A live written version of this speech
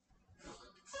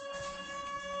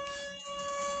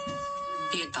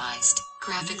Be advised,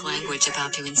 graphic language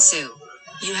about to ensue.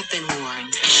 You have been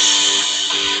warned.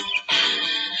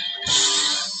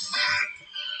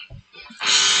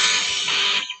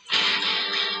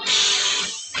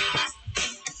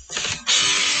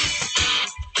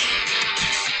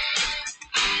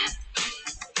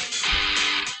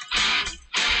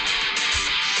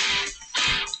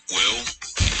 Well,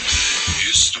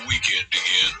 it's the weekend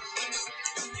again.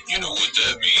 You know what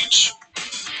that means.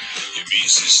 It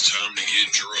means it's time to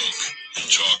get drunk and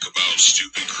talk about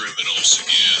stupid criminals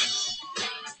again.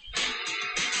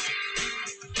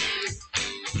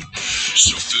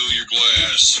 So fill your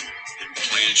glass and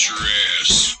plant your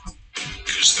ass,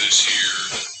 'cause this here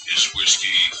is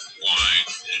Whiskey, Wine,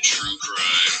 and True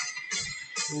Crime.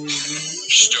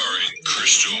 Starring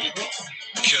Crystal,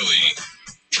 Kelly,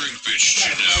 Drink Bitch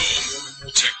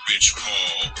Janelle, Tech Bitch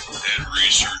Paul, and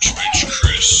Research Bitch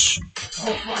Chris.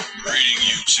 Reading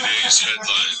you today's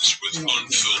headlines with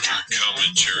unfiltered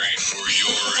commentary for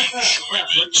your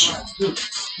enjoyment.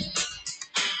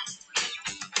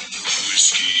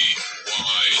 Whiskey,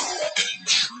 Wine, and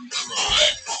True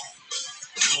Crime.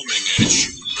 Coming at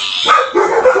you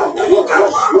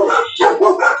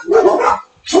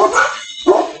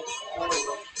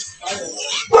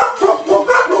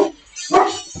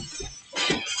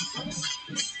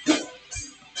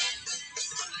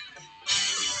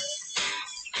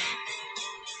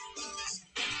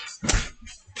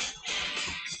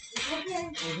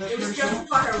It was just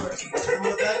fireworks.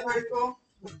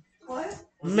 What?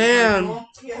 Man,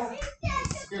 Yeah.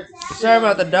 sorry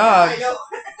about the dog.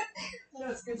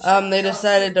 They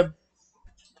decided to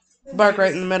bark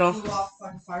right in the middle.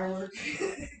 Fireworks.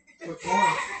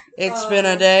 It's been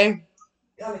a day.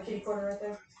 On the kitty corner right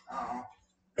there.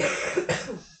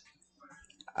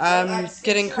 I'm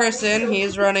getting Chris in.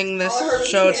 He's running this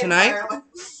show tonight.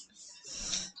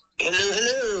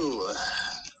 Hello.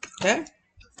 Okay.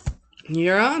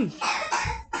 You're on.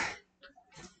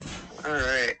 All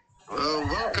right. Well,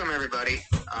 welcome everybody.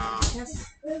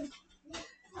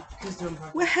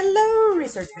 Well, hello,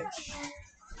 Research Bitch.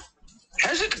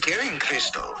 How's it going,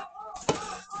 Crystal?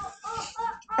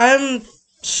 I'm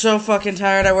so fucking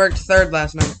tired. I worked third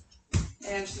last night.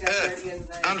 And she got 30 in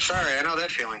the I'm sorry. I know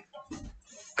that feeling.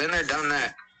 Been there, done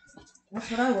that. That's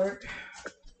what I worked.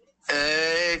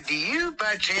 Do you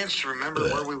by chance remember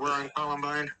where we were on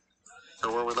Columbine,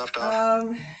 or where we left off?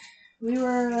 We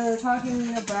were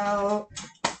talking about.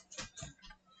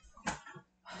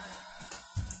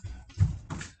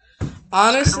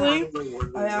 Honestly,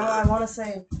 I want to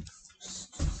say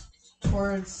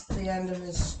towards the end of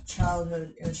his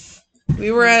childhood-ish.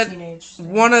 we were at teenage stage.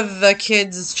 one of the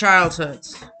kids'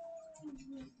 childhoods.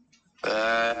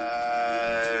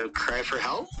 Cry for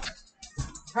help?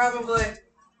 Probably.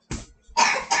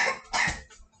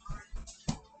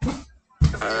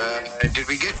 Did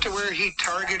we get to where he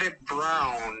targeted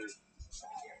Brown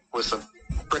with a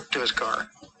brick to his car?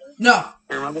 No.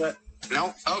 You remember that?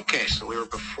 No? Okay, so we were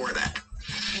before that.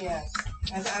 Yeah.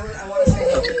 I want to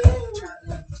say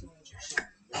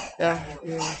Yeah.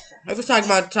 I was talking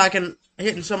about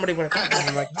hitting somebody with a car.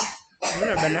 I'm like, I've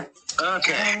never been there.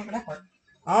 Okay.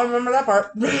 I don't remember that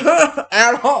part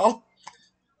at all.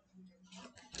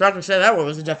 So I can say that one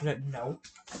was a definite no.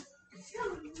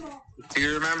 Do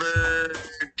you remember,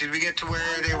 did we get to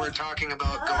where they were talking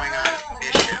about going on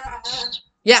missions?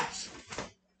 Yes.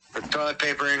 With toilet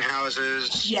papering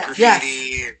houses, Yes.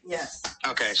 graffiti. Yes.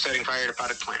 Okay, setting fire to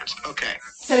potted plants. Okay.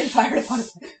 Setting fire to potted.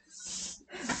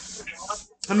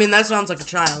 I mean, that sounds like a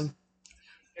child.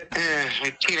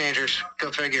 Teenagers,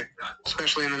 go figure.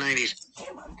 Especially in the 90s.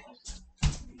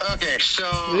 Okay,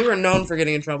 so... We were known for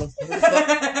getting in trouble.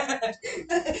 I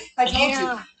told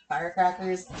you.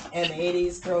 Firecrackers in the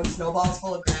 80s, throwing snowballs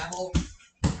full of gravel.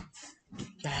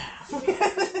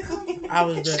 I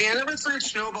was good. See, I never threw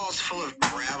snowballs full of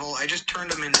gravel. I just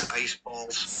turned them into ice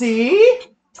balls. See?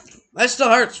 That still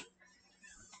hurts.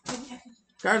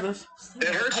 Regardless. It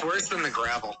hurts worse than the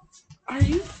gravel. Are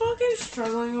you fucking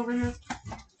struggling over here?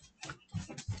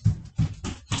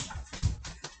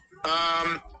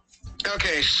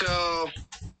 Okay, so...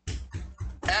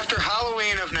 After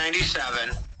Halloween of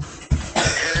 97...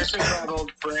 Harrison Klebold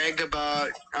bragged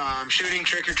about shooting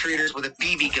trick-or-treaters with a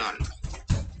BB gun.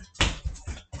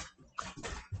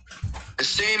 The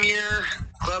same year,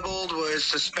 Klebold was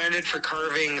suspended for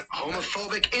carving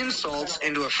homophobic insults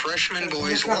into a freshman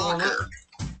boy's locker.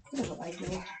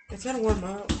 It's gotta warm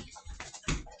up.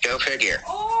 Go figure.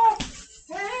 Oh,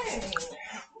 dang.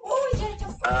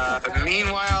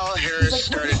 Meanwhile, Harris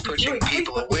started pushing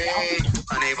people away.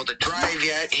 Unable to drive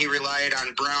yet, he relied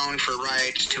on Brown for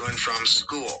rides to and from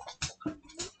school.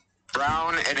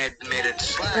 Brown, an admitted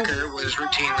slacker, was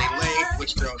routinely late,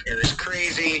 which drove Harris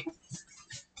crazy.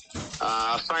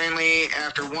 Finally,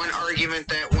 after one argument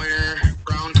that winter,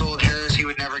 Brown told Harris he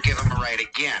would never give him a ride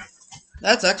again.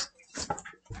 That sucks.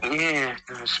 Yeah,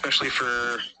 especially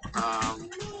for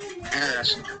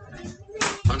Harris.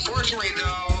 Unfortunately,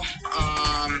 though,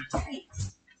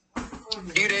 a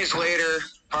few days later,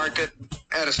 parked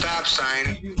at a stop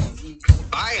sign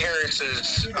by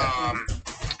Harris's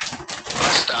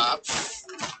bus stop,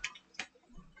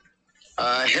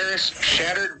 Harris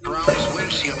shattered Brown's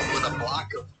windshield with a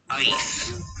block of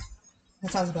ice.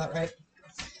 That sounds about right.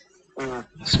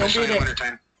 Especially in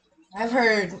wintertime. I've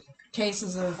heard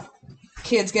cases of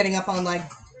kids getting up on like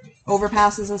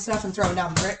overpasses and stuff and throwing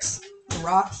down bricks and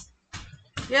rocks.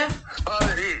 Yeah.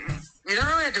 You don't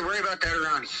really have to worry about that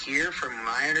around here, from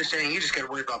my understanding. You just got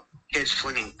to worry about kids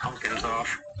flinging pumpkins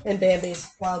off. And Bambies,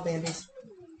 wild Bambies.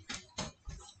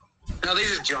 No, they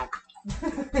just jump.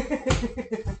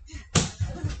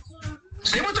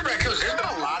 Same with the raccoons. There's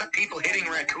been a lot of people hitting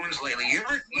raccoons lately.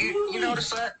 You notice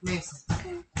that? Yes.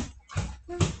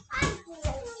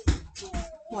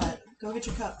 What? Go get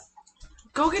your cup.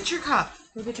 Go get your cup.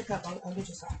 Go get your cup. I'll get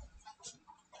you some.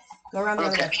 Go around the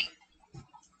other way.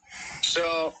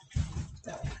 So,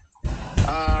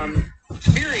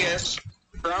 furious,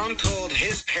 Brown told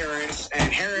his parents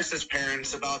and Harris's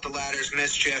parents about the latter's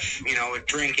mischief, with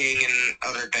drinking and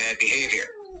other bad behavior.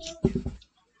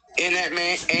 In that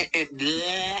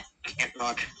can't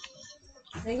talk.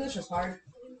 English is hard.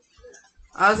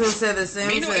 I was gonna say the same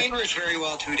Me know thing. English very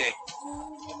well today.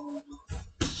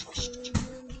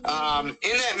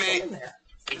 In that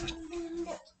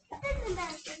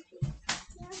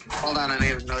hold on, I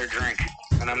need another drink,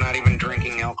 and I'm not even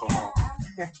drinking alcohol.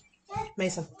 Here,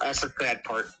 Mason. That's the sad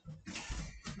part.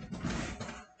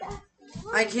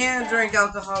 I can't drink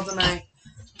alcohol tonight.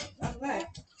 Okay.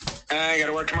 I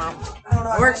gotta work tomorrow. I don't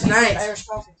know. Work tonight. Irish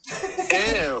coffee.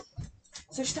 Ew.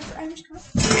 Is there stuff for Irish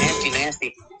coffee?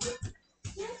 Nasty.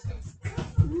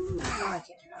 No, I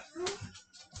can't do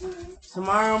that.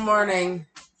 Tomorrow morning,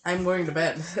 I'm going to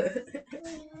bed.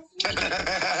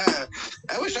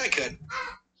 I wish I could.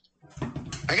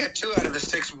 I got 2 out of the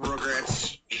 6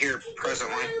 regrets here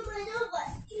presently.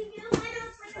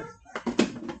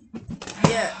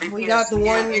 Yeah. We got the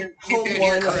one You cold did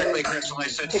one. hear correctly, Crystal. I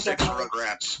said 6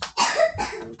 regrets.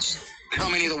 How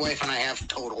many the wife and I have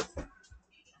total?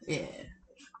 Yeah.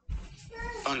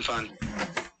 Fun.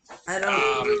 I don't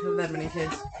have that many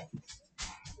kids.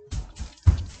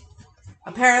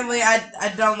 Apparently,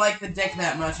 I don't like the dick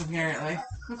that much, apparently.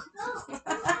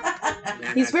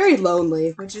 He's very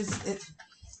lonely, which is it.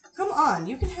 Come on,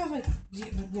 you can have it,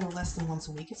 less than once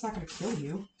a week. It's not going to kill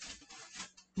you.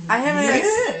 I haven't.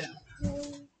 Yeah.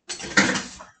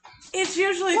 It's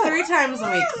usually 3 times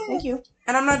a week, Thank you.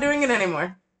 and I'm not doing it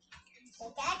anymore.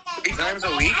 3 times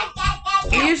a week?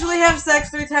 We usually have sex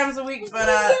 3 times a week, but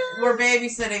we're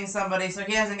babysitting somebody, so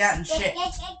he hasn't gotten shit.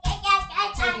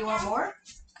 So, do you want more?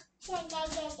 You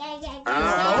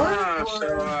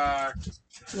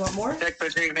want more?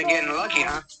 Technically you've been getting lucky,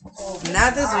 huh?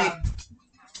 Not this week.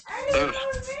 Ugh.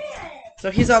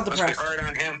 So he's all Must be depressed. hard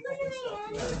on him.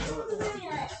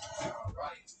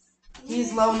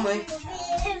 He's lonely.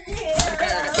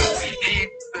 He's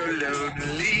so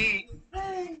lonely.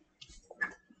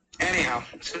 Anyhow,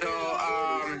 so,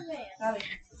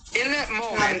 in that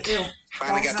moment,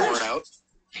 finally got the word out.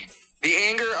 The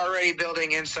anger already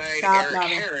building inside Eric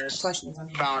Harris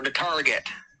found a target.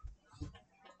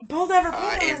 Pull never.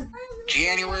 In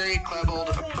January, Klebold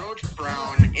approached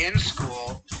Brown in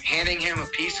school, handing him a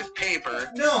piece of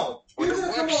paper with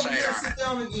a website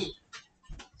on it.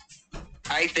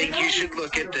 I think you should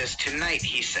look at this tonight,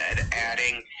 he said,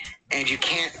 adding, and you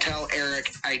can't tell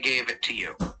Eric I gave it to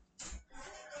you.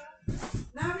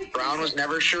 Brown was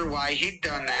never sure why he'd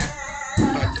done that,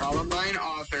 but Columbine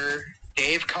author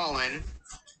Dave Cullen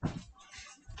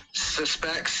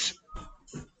suspects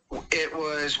it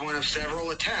was one of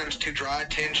several attempts to draw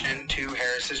attention to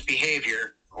Harris's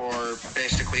behavior, or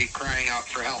basically crying out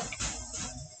for help.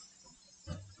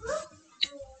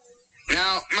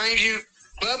 Now, mind you,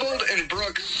 Klebold and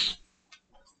Brooks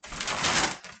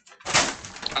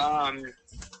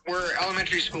were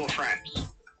elementary school friends,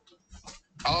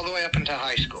 all the way up into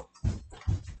high school,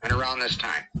 and around this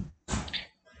time.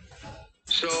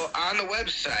 So, on the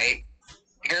website,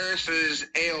 Harris's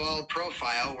AOL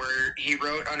profile, where he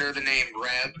wrote under the name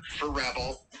Reb for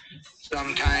Rebel,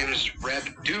 sometimes Reb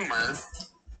Doomer,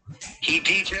 he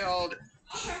detailed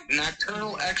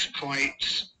nocturnal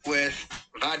exploits with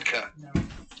vodka,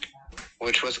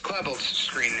 which was Klebold's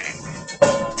screen name.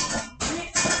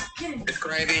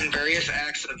 describing various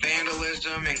acts of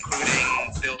vandalism,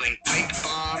 including building pipe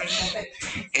bombs,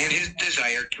 and his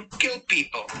desire to kill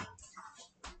people,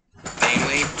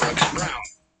 namely Brooks Brown.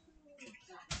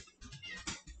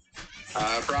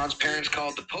 Brown's parents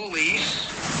called the police.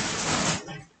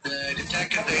 The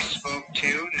detective they spoke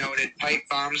to noted pipe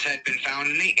bombs had been found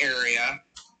in the area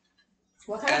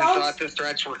What kind and of bombs? thought the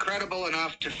threats were credible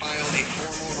enough to file a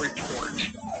formal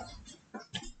report.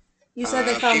 You said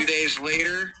they A found. few days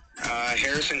later,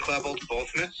 Harris and Klebold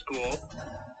both missed school.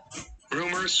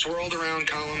 Rumors swirled around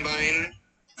Columbine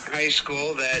High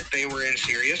School that they were in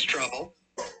serious trouble.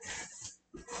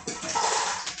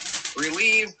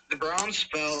 Relieved, the Browns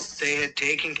felt they had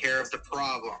taken care of the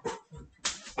problem.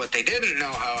 What they didn't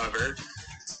know, however,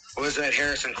 was that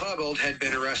Harris and Klebold had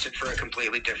been arrested for a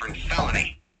completely different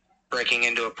felony, breaking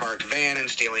into a parked van and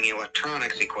stealing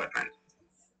electronics equipment.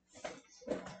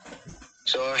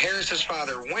 So Harris's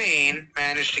father, Wayne,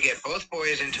 managed to get both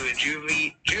boys into a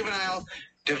juvenile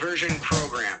diversion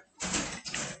program.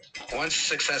 Once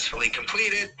successfully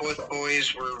completed, both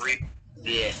boys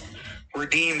were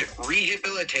deemed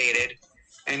rehabilitated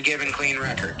and given clean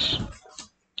records.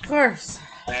 Of course.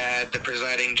 Had the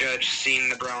presiding judge seen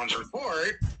the Browns'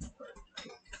 report,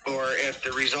 or if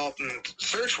the resultant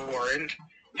search warrant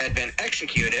had been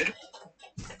executed,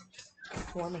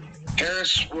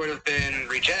 Harris would have been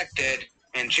rejected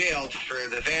and jailed for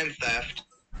the van theft,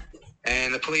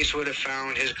 and the police would have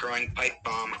found his growing pipe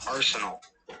bomb arsenal.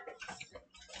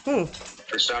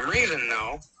 For some reason,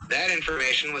 though, that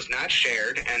information was not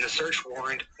shared, and the search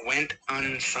warrant went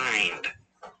unsigned.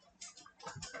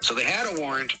 So they had a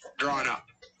warrant drawn up,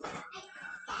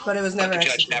 But it was but never the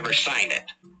judge executed. never signed it.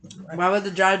 Why would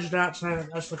the judge not sign it?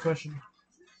 That's the question.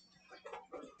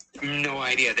 No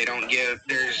idea. They don't give.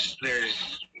 There's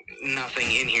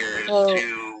nothing in here as Well,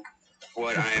 to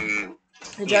what I'm.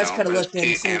 The judge you know, could have looked to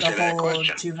into answer the that whole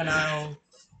question. juvenile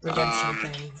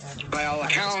redemption thing. And by all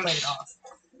kinda just played accounts, it off.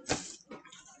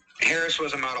 Harris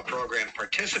was a model program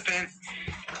participant,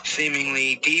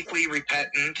 seemingly deeply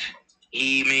repentant.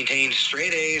 He maintained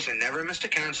straight A's and never missed a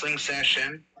counseling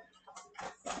session.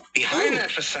 Behind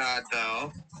that facade,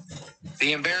 though,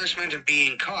 the embarrassment of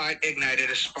being caught ignited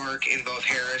a spark in both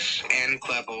Harris and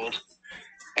Klebold,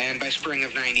 and by spring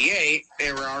of '98,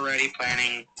 they were already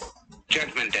planning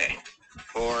Judgment Day,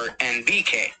 or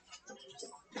NBK,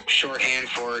 shorthand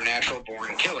for Natural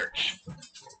Born Killers.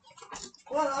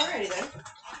 Well, alrighty then.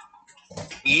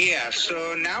 Yeah,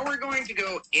 so now we're going to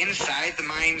go inside the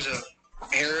minds of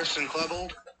Harris and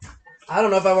Klebold. I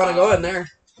don't know if I want to go in there.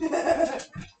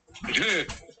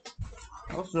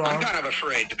 I'm kind of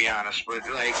afraid, to be honest, but,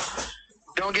 like,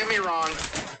 don't get me wrong,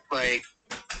 like,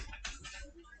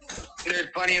 there's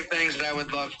plenty of things that I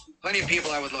would love, plenty of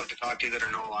people I would love to talk to that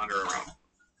are no longer around,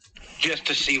 just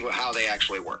to see how they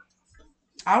actually work.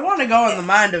 I want to go in the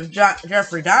mind of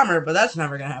Jeffrey Dahmer, but that's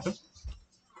never going to happen.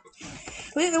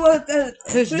 Well,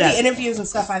 Who's through dead? the interviews and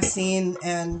stuff I've seen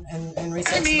and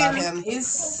research I mean- about him,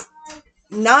 he's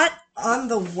not on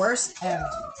the worst end.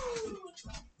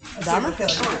 of Dahmer?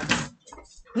 serial killers.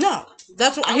 No.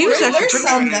 That's what he was There's actually pretty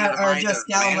some much that in the are mind just of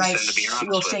Manson, downright to be honest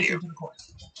will with shake you. you to the core.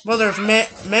 Well, there's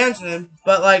Manson,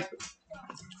 but, like,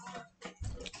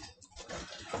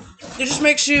 it just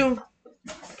makes you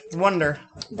wonder.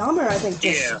 Dahmer, I think,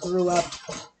 just Yeah. grew up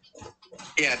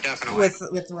Yeah, definitely.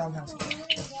 with the wrong house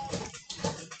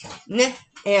Nah.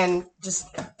 and just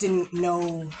didn't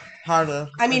know. How to.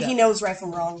 I mean, he knows right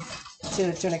from wrong to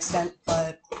an extent,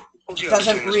 but Yeah,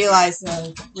 doesn't same as- realize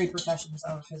the repercussions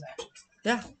of his actions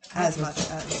Yeah. as much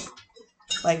as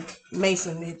like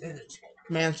Mason.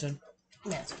 Manson.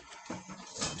 Manson.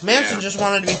 Manson Yeah. just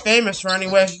wanted to be famous for any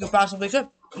way he could possibly could.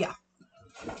 Yeah.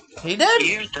 He did.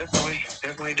 Yeah,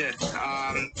 definitely did.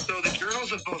 So the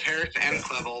journals of both Harris and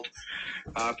Klebold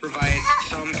provide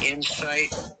some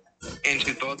insight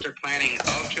into both their planning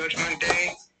of Judgment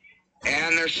Day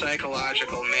and their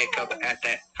psychological makeup at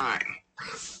that time.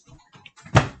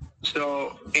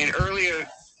 So in early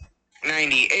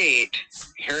 '98,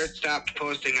 Harris stopped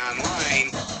posting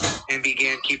online and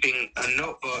began keeping a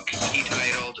notebook he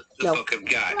titled The No. Book of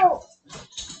God, Oh,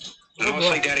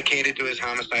 mostly dedicated to his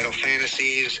homicidal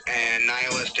fantasies and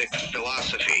nihilistic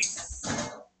philosophy.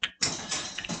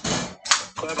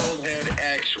 Klebold had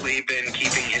actually been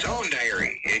keeping his own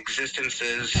diary, Existence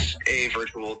is a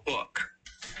Virtual Book,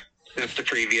 since the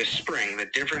previous spring. The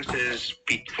differences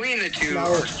between the two No.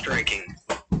 are striking.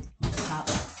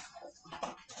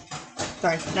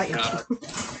 sorry, not you.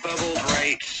 Klebold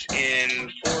writes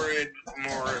in florid,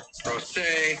 more prose,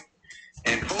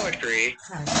 and poetry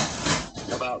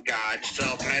about God,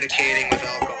 self-medicating with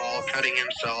alcohol, cutting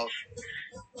himself,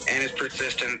 and his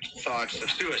persistent thoughts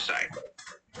of suicide.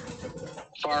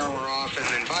 Far more often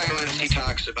than violence, he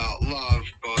talks about love,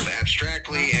 both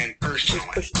abstractly and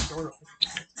personally.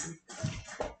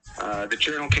 The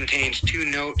journal contains 2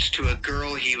 notes to a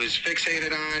girl he was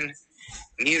fixated on,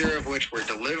 neither of which were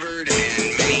delivered,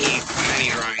 and many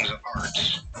drawings of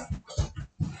hearts.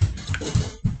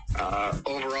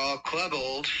 Overall,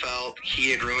 Klebold felt he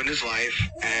had ruined his life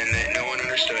and that no one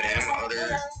understood him.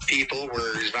 Other people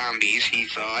were zombies, he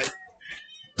thought,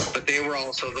 but they were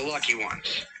also the lucky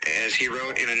ones. As he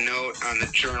wrote in a note on the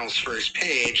journal's first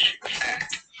page,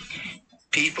 fact,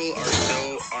 people are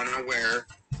so unaware.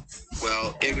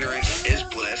 Well, ignorance is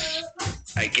bliss,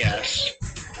 I guess.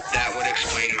 That would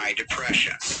explain my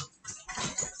depression.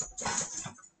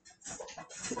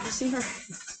 Did you see her?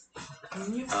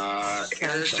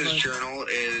 Harris's journal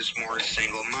is more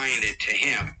single-minded to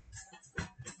him.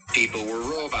 People were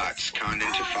robots, conned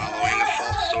into following a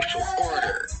false social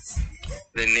order.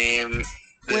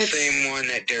 The same one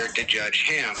that dared to judge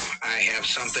him. I have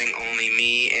something only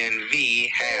me and V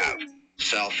have.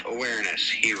 Self-awareness,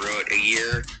 he wrote a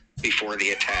year before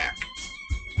the attack.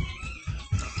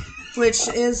 Which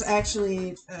is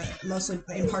actually mostly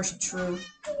in partial true.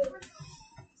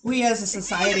 We as a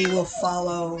society will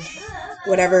follow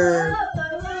whatever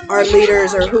our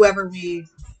leaders or whoever we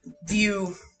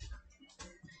view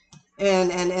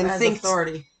and As think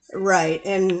authority. right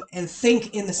and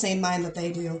think in the same mind that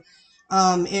they do.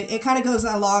 It kind of goes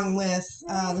along with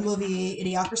the movie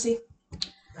Idiocracy.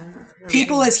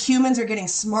 People as humans are getting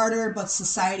smarter, but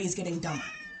society is getting dumber.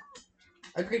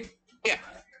 Agreed. Yeah.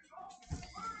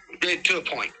 To a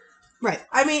point. Right.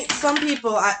 I mean, some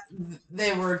people,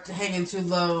 they were hanging too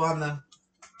low on the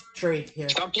tree here.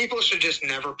 Some people should just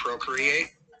never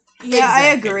procreate.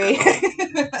 Yeah, Exactly. I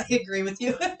agree. I agree with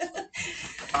you.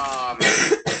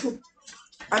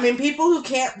 I mean, people who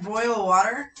can't boil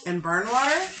water and burn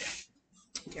water.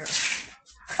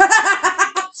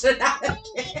 Should not have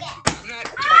kids. I'm not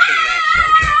touching that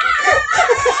subject.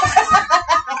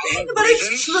 But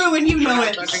it's true, and you know not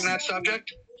it. touching that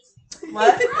subject.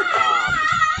 What?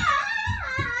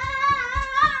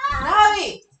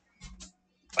 Robbie!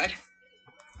 What?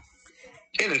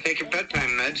 Okay, then take your bedtime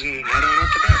meds and head on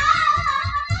up to bed.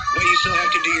 But you still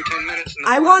have to do your 10 minutes.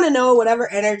 I want to know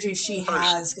whatever energy she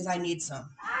has, because I need some.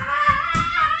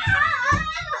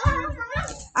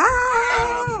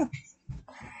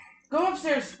 Go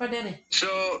upstairs, my daddy.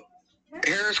 So,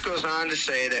 Harris goes on to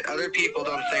say that other people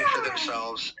don't think for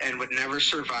themselves and would never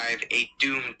survive a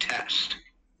doom test.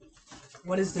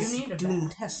 What is this doom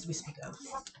test we speak of?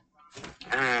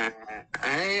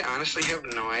 I honestly have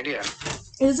no idea.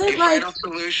 Is it a like final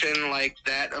solution like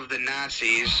that of the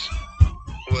Nazis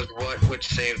was what would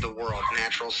save the world,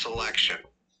 natural selection.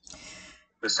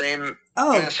 The same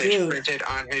message printed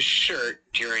on his shirt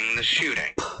during the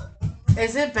shooting.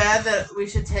 Is it bad that we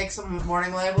should take some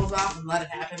warning labels off and let it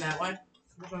happen that way?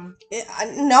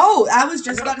 No, I was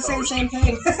just about to say the same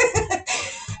thing.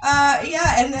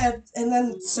 Yeah, and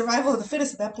then survival of the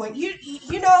fittest at that point.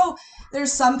 You know,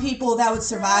 there's some people that would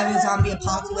survive a zombie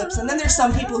apocalypse, and then there's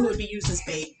some people who would be used as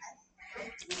bait.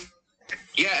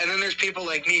 Yeah, and then there's people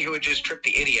like me who would just trip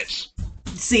the idiots.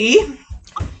 See?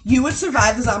 You would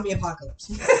survive the zombie apocalypse.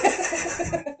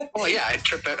 Well, yeah, I'd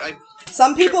trip it.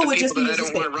 Some people would just be used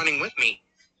as bait. I don't want running with me.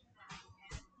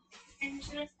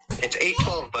 It's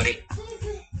 8:12, buddy.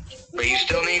 But you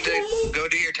still need to go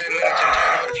do your 10 minutes and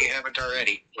time out if you haven't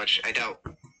already, which I doubt.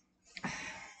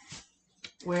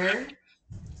 Where?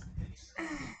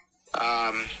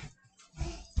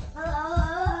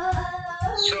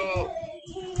 So,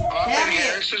 often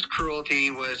Harris's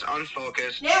cruelty was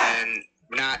unfocused and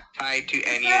not tied to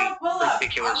any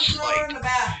particular slight.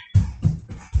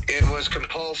 It was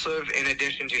compulsive in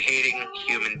addition to hating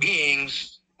human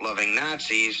beings, loving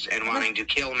Nazis, and wanting to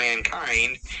kill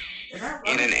mankind.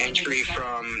 In an entry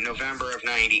from November of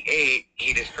 '98,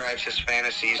 he describes his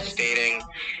fantasies stating,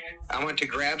 I want to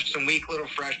grab some weak little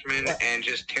freshmen and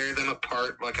just tear them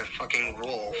apart like a fucking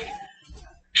wolf.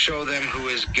 Show them who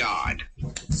is God.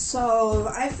 So,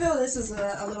 I feel this is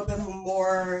a little bit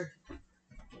more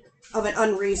of an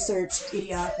unresearched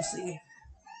idiocracy.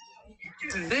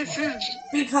 This is...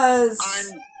 Because...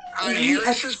 On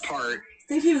Harris's part... I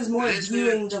think he was more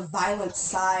viewing the violent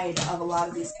side of a lot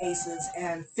of these cases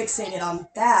and fixated on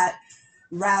that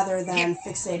rather than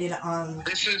fixated on the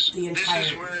entire...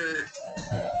 This is where,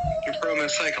 from a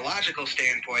psychological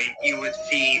standpoint, you would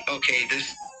see, okay,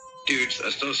 this dude's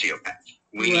a sociopath.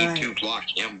 We need to lock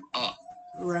him up.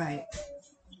 Right.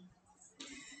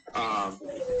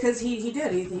 Because he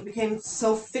did. He became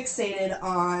so fixated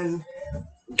on...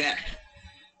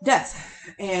 Death.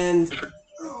 And...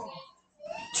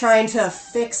 trying to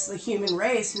fix the human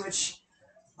race, which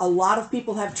a lot of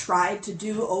people have tried to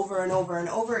do over and over and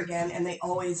over again, and they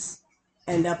always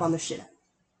end up on the shit end.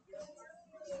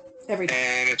 Every time.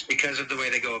 And it's because of the way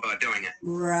they go about doing it.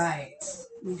 Right.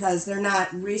 Because they're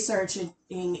not researching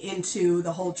into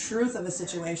the whole truth of a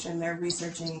situation. They're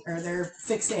researching, or they're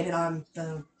fixated on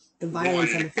the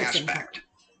violence and the fixing part.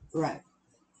 Right.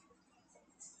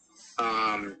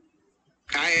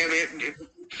 I am,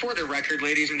 for the record,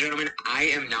 ladies and gentlemen, I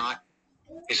am not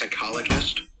a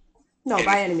psychologist. No,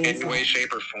 by any means. In way,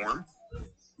 shape, or form.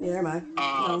 Neither am I.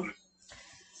 No.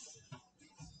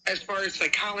 As far as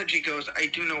psychology goes, I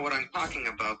do know what I'm talking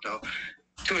about, though,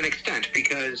 to an extent,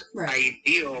 because I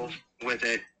deal with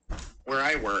it where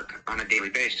I work on a daily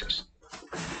basis.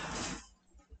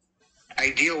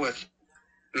 I deal with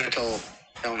mental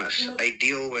illness. I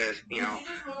deal with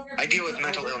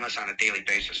mental illness on a daily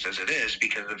basis as it is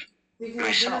because of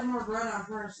myself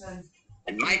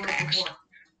and my past.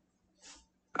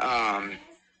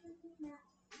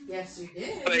 Yes, you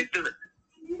did. But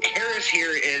Harris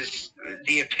here is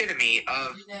the epitome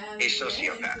of a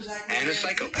sociopath and a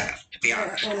psychopath, to be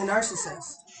honest. And a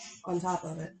narcissist on top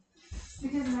of it.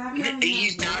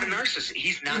 He's not a narcissist.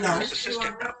 He's not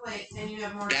narcissistic, though.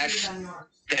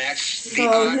 That's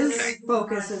so his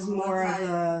focus is more of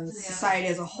the society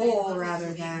as a whole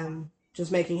rather than just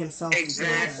making himself.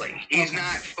 Exactly. He's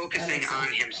not focusing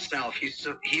on himself. He's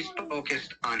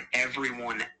focused on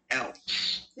everyone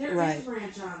else. Right.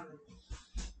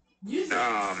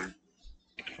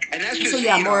 And that's just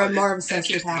more of a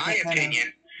sociopathic my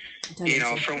opinion.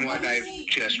 From what I've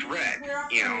just read,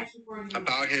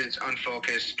 about his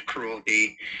unfocused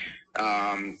cruelty,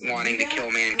 wanting to kill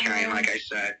mankind, like I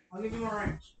said.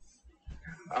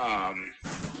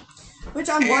 Which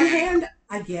on one hand,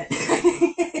 I get.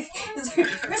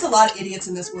 There's a lot of idiots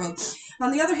in this world.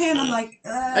 On the other hand, I'm like,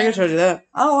 I can show you that.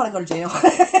 I don't want to go to jail.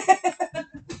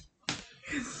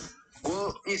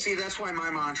 Well, you see, that's why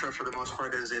my mantra for the most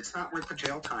part is it's not worth the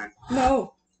jail time.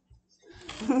 No.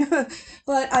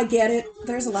 But I get it.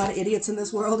 There's a lot of idiots in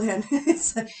this world, and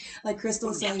it's like Crystal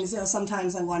was saying,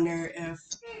 sometimes I wonder if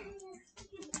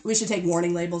we should take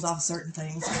warning labels off certain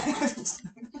things.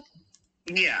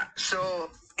 Yeah, so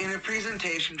in a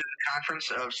presentation to the Conference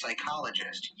of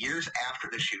Psychologists years after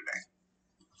the shooting,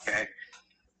 okay,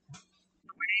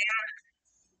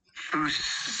 Wayne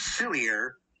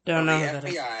Fusilier of the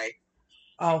FBI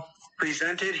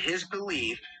presented his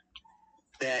belief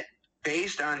that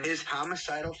based on his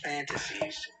homicidal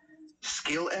fantasies,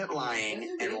 skill at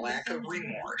lying, and lack of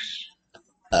remorse,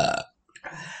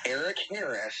 Eric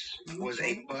Harris was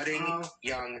a budding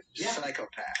young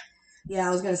psychopath. Yeah,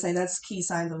 I was going to say that's key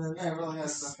signs of a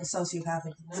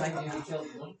sociopathic psychopath.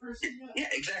 Yeah,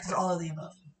 exactly. All of the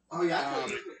above. Oh, yeah.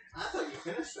 I thought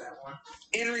you finished that one.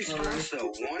 In response,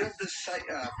 though, one of the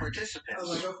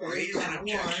participants raised an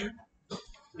objection.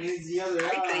 I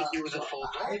think he was a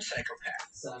full-blown psychopath.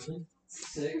 7,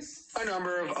 6. A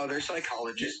number of other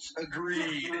psychologists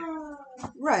agreed.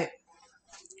 Right.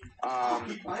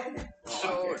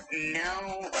 So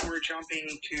now we're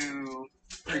jumping to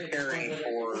preparing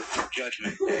for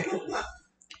Judgment Day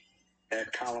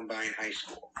at Columbine High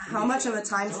School. How much of a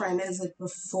time frame is it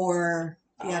before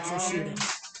the actual shooting?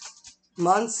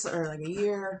 Months or like a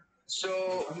year?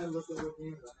 So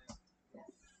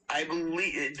I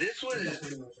believe this was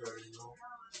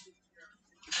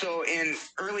in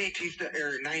early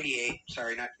 98.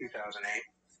 Sorry, not 2008.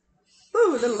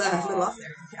 Ooh, a little off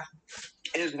there. Yeah.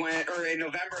 Is when, or in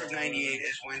November of 98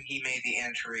 is when he made the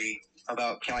entry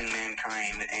about killing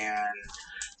mankind and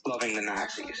loving the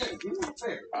Nazis.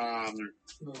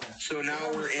 So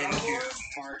now we're into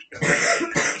March of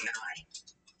 1999.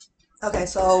 Okay,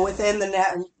 so within the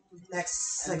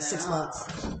next like 6 months,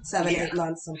 8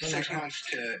 months, something 6 like that. months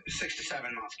to 6 to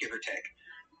 7 months, give or take.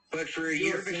 But for a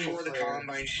year before the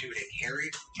Columbine shooting,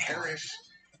 Harris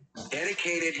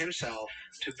dedicated himself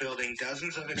to building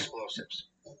dozens of explosives,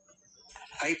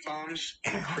 pipe bombs,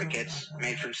 and crickets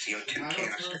made from CO2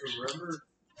 canisters.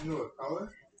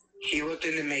 He looked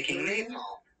into making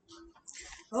napalm.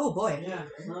 Oh boy,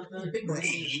 big boy.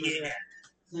 Yeah.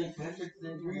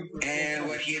 And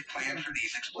what he had planned for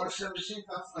these explosives,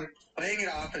 playing it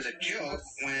off as a joke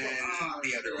when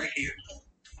the other refused.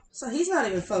 So he's not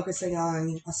even focusing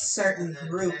on a certain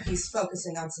group, he's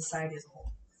focusing on society as a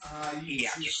whole.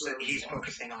 Yeah, he's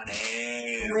focusing on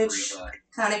everybody. Which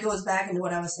kind of goes back into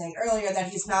what I was saying earlier, that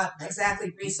he's not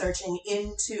exactly researching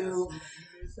into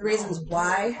the reasons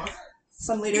why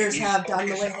some leaders have done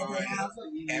the way that they have.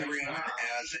 Everyone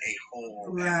as a whole,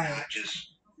 right? And not just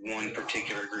one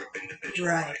particular group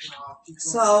individualized. Right.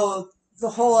 So the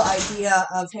whole idea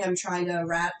of him trying to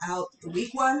rat out the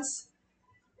weak ones.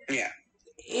 Yeah,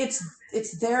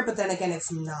 It's there, but then again,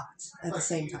 it's not at the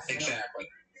same time. exactly.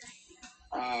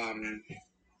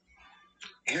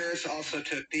 Harris also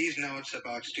took these notes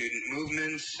about student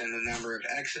movements and the number of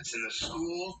exits in the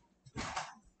school.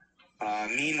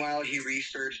 Meanwhile, he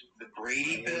researched the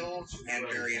Brady Bill and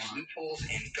various loopholes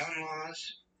in gun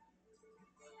laws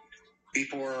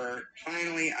before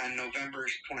finally on November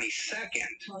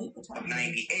 22nd of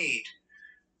 98,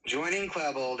 joining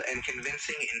Klebold and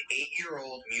convincing an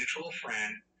 8-year-old mutual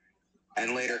friend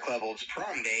and later Klebold's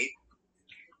prom date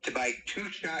to buy 2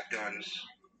 shotguns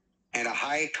and a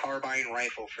high carbine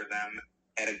rifle for them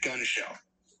at a gun show.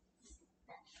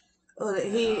 Oh,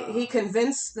 he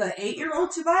convinced the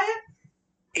 8-year-old to buy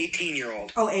it?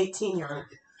 18-year-old. Oh, 18-year-old.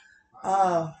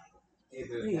 Oh.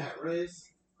 Either that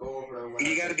race, go over to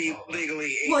You gotta be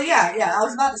legally 18. Well, yeah. I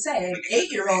was about to say, an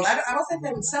 8-year-old, I don't think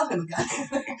they would sell him a gun.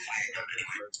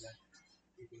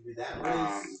 You can do that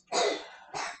race.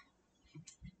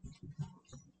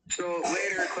 So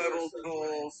later, Klebold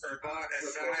bought a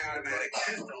semi-automatic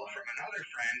pistol from another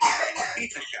friend at a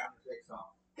pizza shop.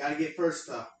 Gotta get first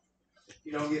stuff. If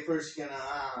you don't get first, you're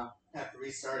gonna have to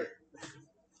restart it.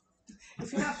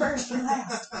 If you're not first, you're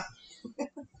last.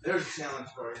 There's a challenge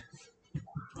for you.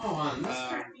 Oh, on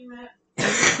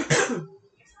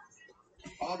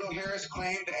Although Harris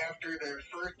claimed after their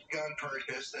first gun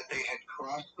purchase that they had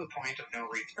crossed the point of no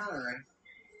return,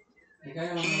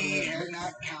 he had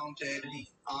not counted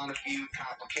on a few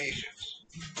complications.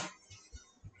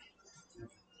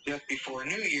 Just before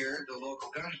New Year, the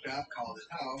local gun shop called his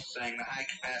house, saying the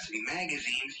high-capacity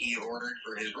magazines he ordered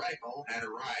for his rifle had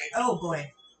arrived. Oh,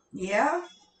 boy. Yeah?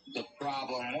 The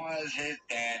problem was his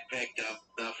dad picked up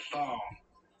the phone.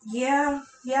 Yeah,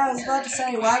 I was about to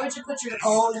say, why would you put your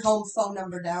own home phone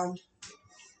number down?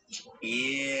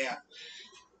 Yeah.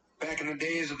 Back in the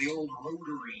days of the old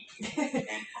rotary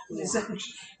and cords.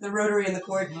 The rotary and the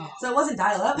cord. So it wasn't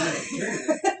dial-up?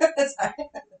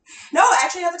 No,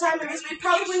 actually, at the time, it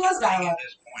probably was dial-up. At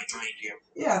this point, mind you.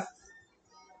 Yeah.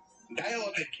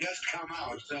 Dial-up had just come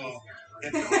out, so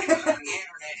if somebody was on the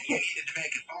internet and you needed to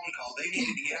make a phone call, they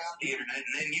needed to get off the internet,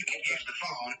 and then you could use the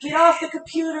phone. Get off the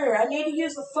computer. I need to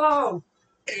use the phone.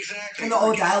 Exactly. And the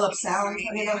old dial-up sound.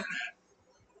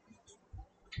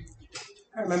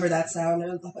 I remember that sound.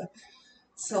 It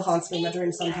still haunts me in my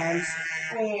dreams sometimes.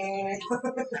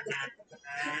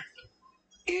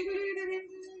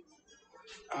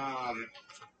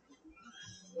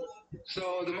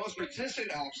 So the most persistent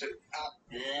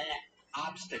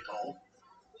obstacle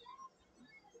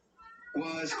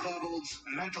was Klebold's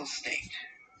mental state.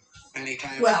 Many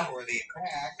times before the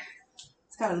attack,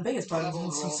 it's kind of the biggest part of the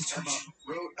Klebold whole situation.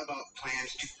 wrote about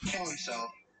plans to kill himself,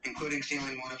 including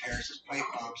stealing one of Harris's pipe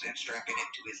bombs and strapping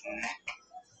it to his neck.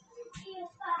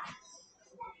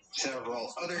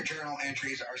 Several other journal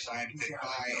entries are signed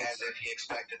goodbye as if he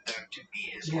expected them to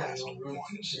be his last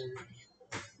ones.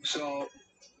 So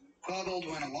Klebold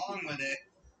went along with it,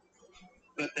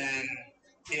 but then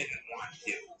didn't want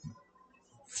to.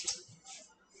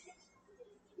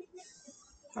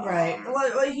 Right.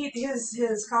 Well,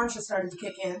 his conscience started to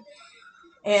kick in,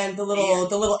 and the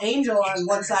little angel on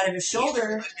one side of his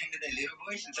shoulder.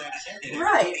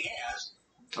 Right.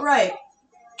 Right.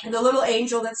 And the little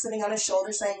angel that's sitting on his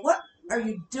shoulder saying, "What are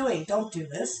you doing? Don't do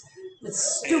this. It's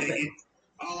stupid."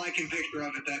 All I can picture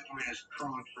of at that point is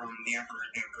Kronk from The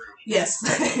Emperor's New Groove. Yes.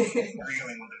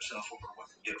 Arguing with himself over what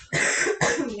to do.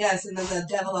 Yes, and then the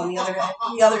devil on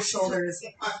the other shoulder is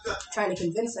trying to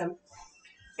convince him.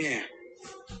 Yeah.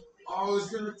 I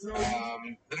was gonna tell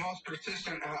you. The most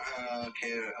persistent.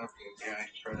 Okay, yeah, I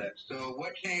just read that. So,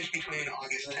 what changed between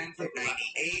August 10th of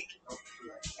 '98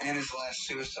 and his last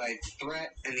suicide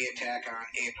threat and the attack on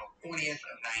April 20th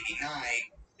of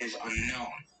 '99 is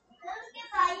unknown.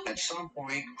 At some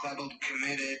point, Klebold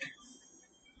committed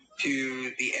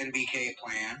to the NBK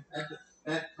plan,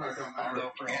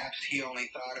 although perhaps he only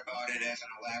thought about it as an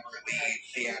elaborately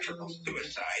theatrical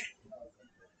suicide.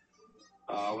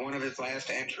 One of his last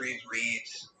entries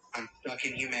reads, "I'm stuck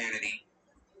in humanity.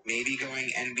 Maybe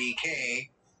going NBK,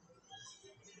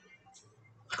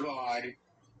 God,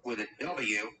 with a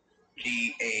W,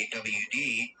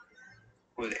 Gawd,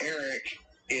 with Eric,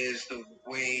 is the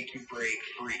way to break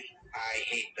free. I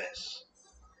hate this."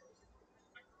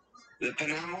 The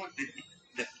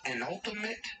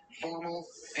penultimate formal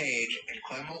page in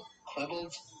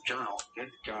Klebold's journal.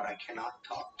 Good God, I cannot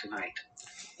talk tonight.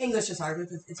 English is hard,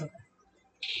 but it's okay.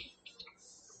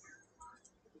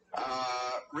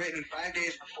 Written 5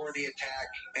 days before the attack,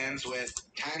 ends with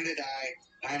 "Time to die,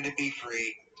 time to be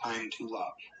free, time to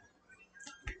love."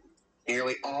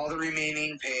 Nearly all the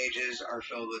remaining pages are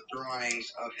filled with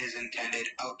drawings of his intended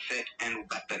outfit and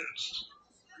weapons.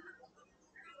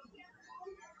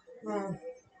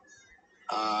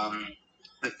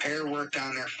 The pair worked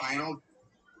their final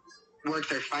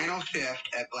shift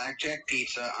at Blackjack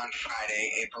Pizza on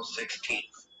Friday, April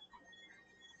 16th.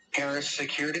 Harris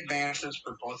secured advances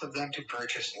for both of them to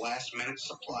purchase last-minute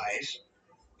supplies.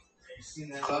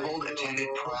 Klebold attended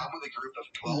prom with a group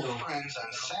of 12 friends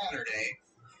on Saturday,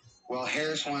 while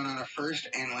Harris went on a first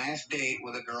and last date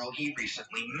with a girl he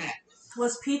recently met.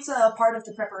 Was pizza a part of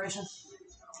the preparation?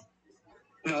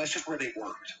 No, that's just where they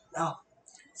worked. Oh.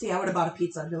 See, I would have bought a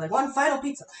pizza. I'd be like, one final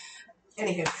pizza.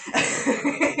 Anywho.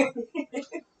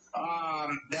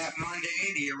 That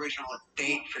Monday, the original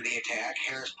date for the attack,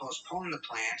 Harris postponed the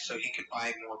plan so he could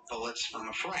buy more bullets from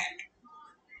a friend.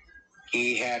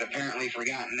 He had apparently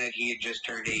forgotten that he had just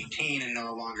turned 18 and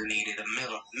no longer needed a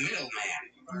middleman.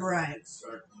 Right.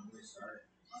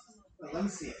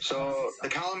 So the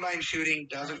Columbine shooting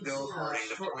doesn't go according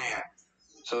to plan.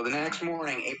 So the next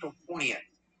morning, April 20th,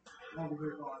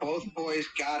 both boys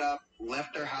got up,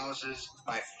 left their houses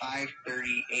by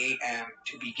 5:30 a.m.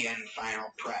 to begin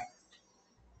final prep.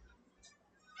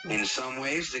 In some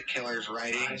ways, the killer's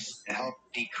writings help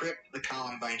decrypt the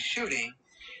Columbine shooting,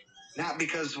 not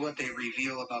because of what they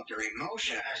reveal about their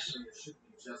emotions,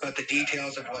 but the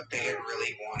details of what they had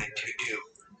really wanted to do.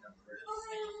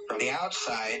 From the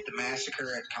outside, the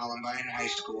massacre at Columbine High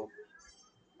School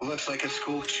looks like a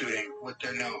school shooting with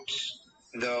their notes,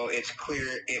 though it's clear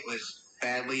it was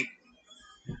badly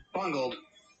bungled.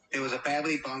 It was a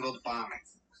badly bungled bombing.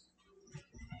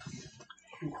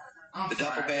 The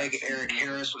duffel bag Eric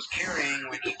Harris was carrying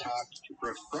when he talked to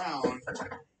Brooks Brown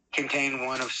contained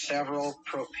one of several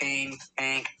propane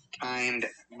tank-timed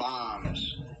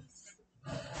bombs.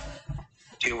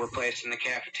 Two were placed in the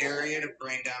cafeteria to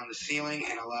bring down the ceiling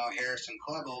and allow Harris and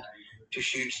Klebold to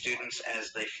shoot students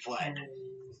as they fled.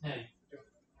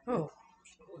 Oh.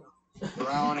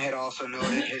 Brown had also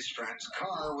noted his friend's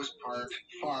car was parked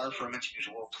far from its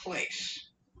usual place.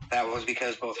 That was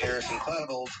because both Harris and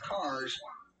Klebold's cars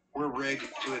were rigged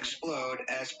to explode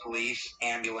as police,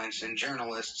 ambulance, and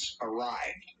journalists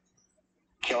arrived,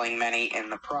 killing many in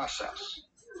the process.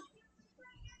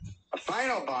 A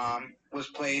final bomb was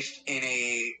placed in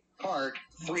a park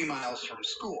 3 miles from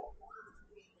school,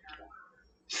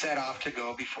 set off to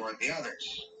go before the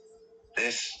others.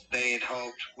 This, they had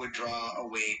hoped, would draw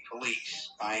away police,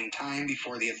 buying time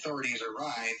before the authorities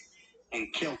arrived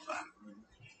and killed them.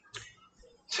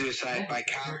 Suicide by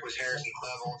cop was Harrison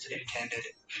Klebold's intended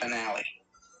finale.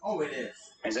 Oh, it is.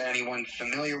 As anyone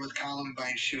familiar with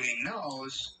Columbine shooting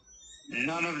knows,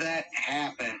 none of that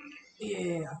happened.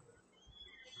 Yeah.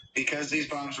 Because these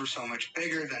bombs were so much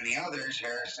bigger than the others,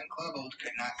 Harris and Klebold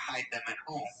could not hide them at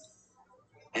home.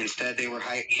 Instead, they were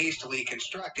hastily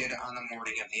constructed on the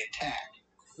morning of the attack.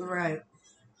 Right.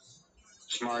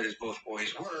 Smart as both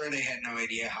boys were, they had no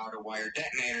idea how to wire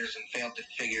detonators and failed to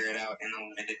figure it out in the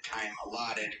limited time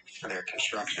allotted for their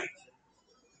construction.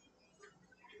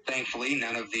 Thankfully,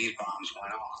 none of these bombs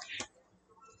went off.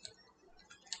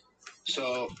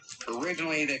 So,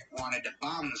 originally they wanted to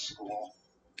bomb the school,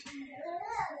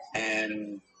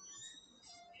 and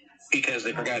because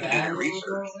they forgot to do their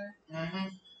research.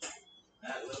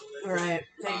 Right.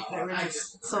 They were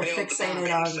just so Failed the fixated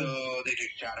bombing, on. so they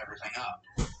just shot everything up.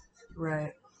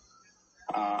 Right.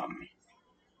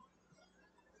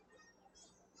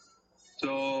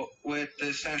 So, with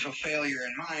this central failure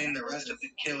in mind, the rest of the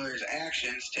killer's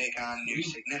actions take on new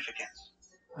significance.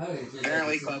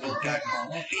 Apparently, Klebold got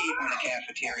cold feet when the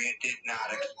cafeteria did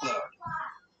not explode.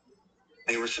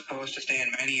 They were supposed to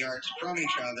stand many yards from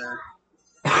each other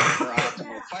for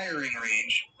optimal firing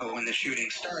range, but when the shooting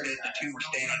started, the two were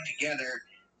standing together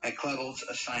at Klebold's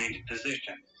assigned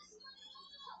position.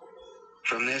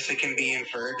 From this, it can be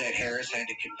inferred that Harris had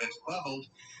to convince Klebold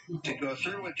to go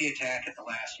through with the attack at the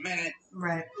last minute.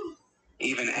 Right.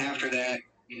 Even after that,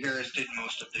 Harris did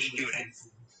most of the shooting.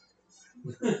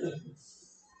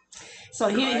 So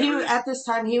he at this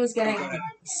time he was getting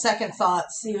second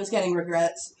thoughts. He was getting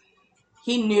regrets.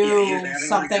 He knew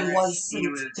something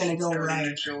wasn't going to go right.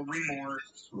 To show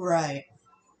remorse. Right.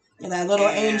 And that little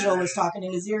angel was talking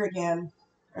in his ear again,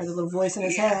 or the little voice in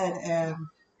his head, and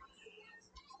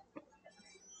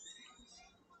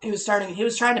he was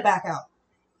trying to back out.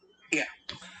 Yeah.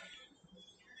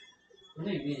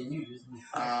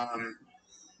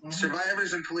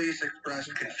 Survivors and police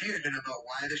expressed confusion about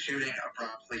why the shooting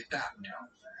abruptly stopped.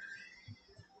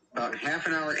 About half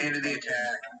an hour into the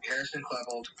attack, Harris and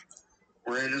Klebold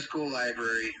were in the school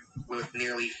library with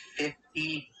nearly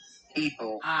 50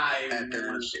 people at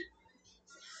their mercy.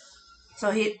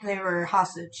 So they were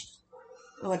hostage.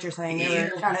 What you're saying?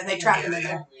 They trapped him in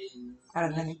there,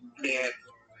 kind of thing. They had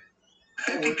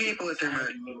 50 people at their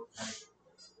mercy.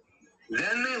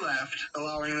 Then they left,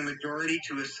 allowing the majority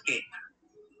to escape.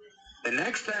 The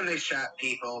next time they shot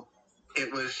people,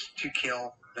 it was to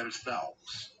kill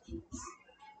themselves.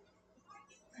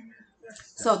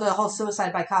 So the whole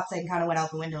suicide by cop thing kind of went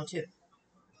out the window too.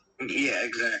 Yeah,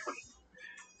 exactly.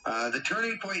 The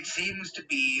turning point seems to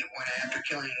be when, after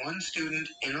killing one student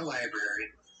in a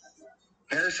library,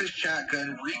 Harris's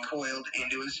shotgun recoiled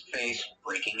into his face,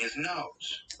 breaking his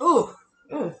nose. Ooh.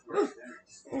 Ooh.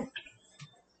 Ooh.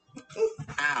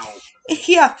 Ow.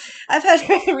 Yeah, I've had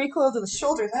recoil to the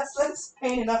shoulder. That's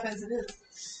pain enough as it is.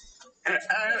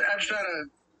 I've shot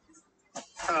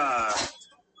a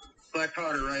black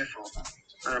powder rifle.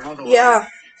 Or a muzzle Yeah,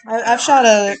 I've shot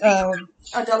a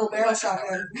double barrel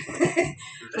shotgun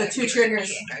with 2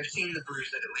 triggers. I've seen the bruise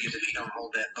that it leaves if you don't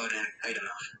hold that butt in tight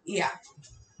enough. Yeah.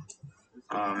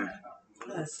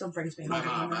 That still brings me my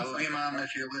home. mom. I love you, Mom,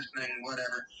 if you're listening,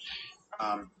 whatever.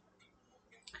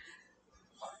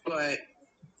 But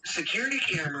security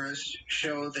cameras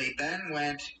show they then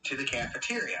went to the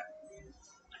cafeteria,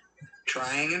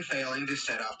 trying and failing to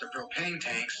set off the propane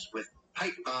tanks with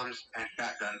pipe bombs and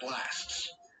shotgun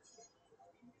blasts.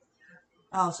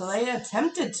 Oh, so they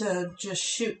attempted to just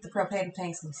shoot the propane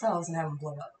tanks themselves and have them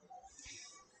blow up.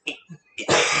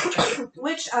 Yeah.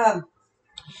 Which,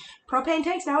 propane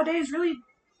tanks nowadays really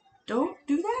don't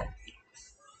do that?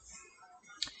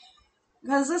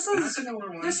 Because this is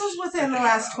within the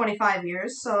last 25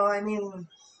 years, so I mean...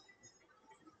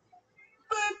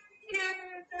 But, yeah,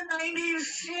 the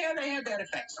 90s, yeah, they had that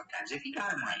effect sometimes, if you got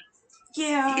them right.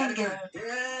 Yeah, You gotta get it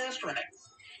just right.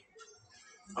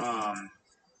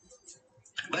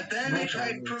 But then they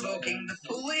tried provoking the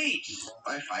police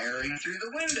by firing through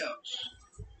the windows.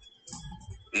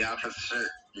 The officer,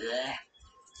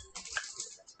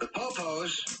 the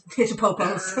popos, It's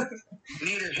popos.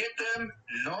 neither hit them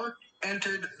nor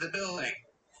entered the building.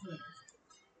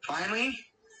 Finally,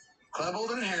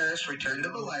 Klebold and Harris returned to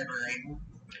the library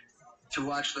to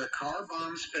watch their car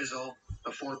bombs fizzle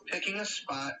before picking a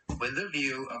spot with a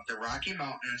view of the Rocky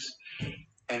Mountains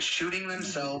and shooting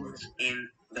themselves in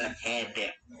the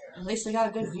head. At least they got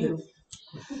a good view.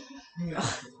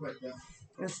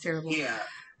 That's terrible. Yeah.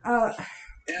 I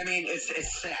mean,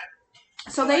 it's sad.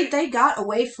 So they got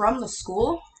away from the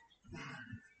school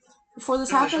before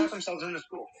this happened? They shot themselves in the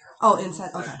school. Oh,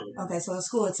 inside. Okay. Okay, so the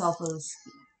school itself was...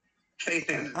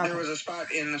 There was a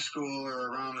spot in the school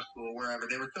or around the school, wherever.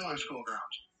 They were still on school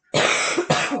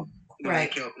grounds.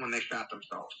 Right. When they shot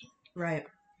themselves. Right.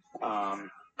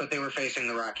 But they were facing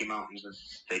the Rocky Mountains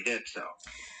as they did so.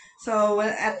 So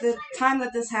at the time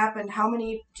that this happened,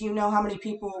 do you know how many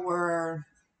people were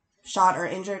shot or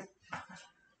injured?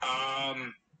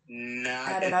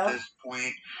 Not at this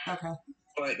point. Okay.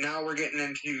 But now we're getting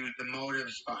into the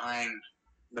motives behind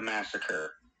the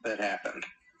massacre that happened.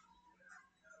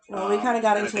 Well, we kind of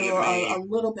got into a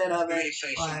little bit of it. Let me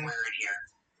say somewhere in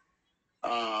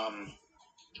here.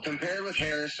 Compared with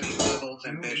Harris and Klebold's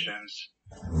ambitions,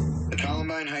 the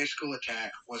Columbine High School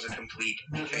attack was a complete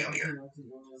failure.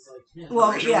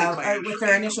 Well, yeah, with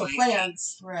their initial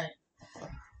plans, right.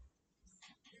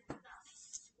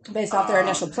 Based off their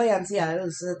initial plans, yeah, it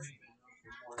was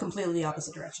completely the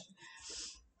opposite direction.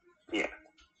 Yeah.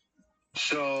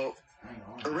 So,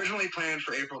 originally planned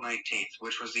for April 19th,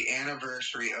 which was the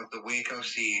anniversary of the Waco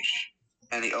siege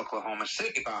and the Oklahoma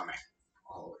City bombing.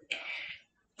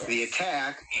 The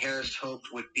attack, Harris hoped,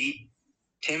 would beat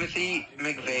Timothy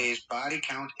McVeigh's body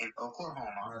count in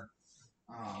Oklahoma.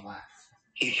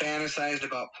 He fantasized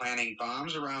about planting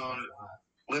bombs around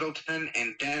Littleton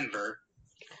and Denver,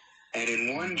 and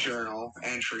in one journal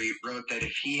entry wrote that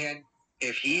if he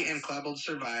and Klebold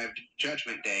survived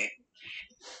Judgment Day,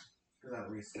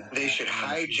 they should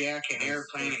hijack an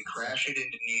airplane and crash it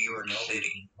into New York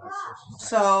City.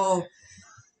 So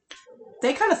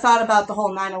they kind of thought about the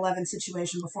whole 9/11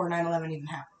 situation before 9/11 even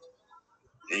happened.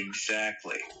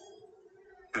 Exactly.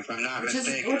 If I'm not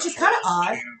mistaken, which is kind of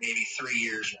odd. Maybe 3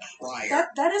 years prior.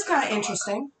 That is kind of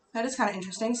interesting. That is kind of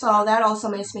interesting. So that also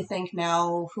makes me think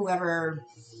now whoever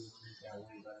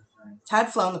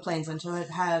had flown the planes into it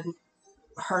had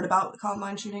heard about the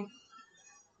Columbine shooting.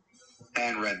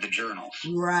 And read the journals.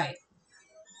 Right.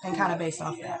 And kind of based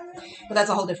off that. But that's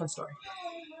a whole different story.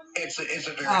 It's a very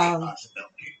good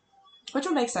possibility. Which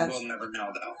would make sense. We'll never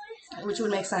know, though. Which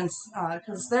would make sense,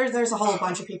 because there's a whole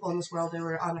bunch of people in this world that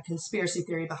were on a conspiracy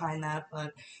theory behind that,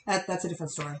 but that's a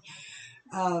different story.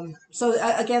 So,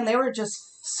 again, they were just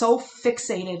so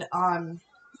fixated on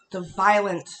the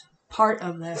violent part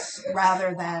of this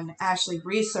rather than actually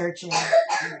researching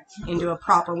into a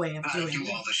proper way of doing do it.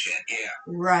 all the shit, yeah.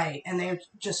 Right, and they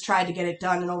just tried to get it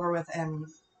done and over with and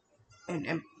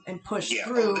push Yeah,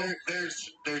 through. well,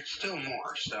 there's still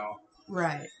more, so.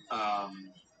 Right.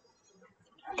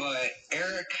 But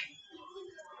Eric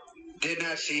did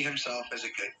not see himself as a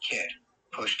good kid,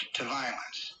 pushed to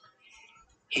violence.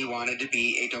 He wanted to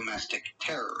be a domestic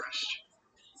terrorist.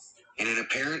 In an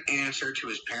apparent answer to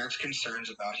his parents' concerns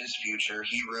about his future,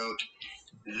 he wrote,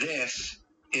 "This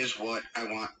is what I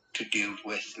want to do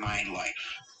with my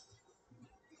life."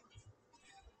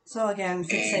 So again,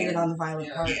 fixated on the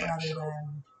violent part yeah, rather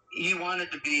than... He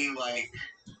wanted to be like...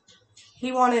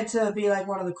 He wanted to be like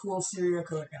one of the cool serial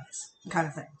killer guys, kind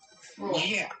of thing.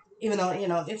 Yeah. Even though,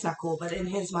 it's not cool, but in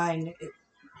his mind...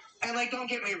 And, like, don't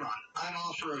get me wrong. I'm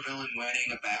all for a villain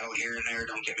winning a battle here and there,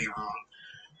 don't get me wrong.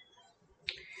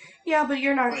 Yeah, but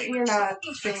you're not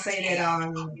fixated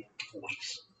on...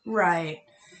 Right.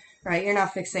 Right, you're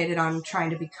not fixated on trying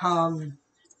to become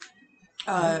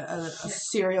a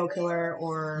serial killer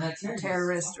or a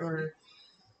terrorist or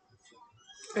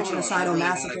a genocidal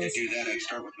masochist. If I really wanted to do that, I'd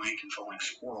start with mind controlling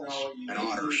squirrels and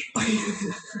otters.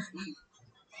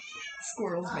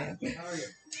 Squirrels, man.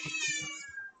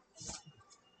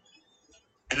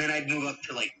 And then I'd move up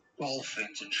to, like,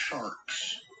 dolphins and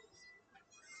sharks.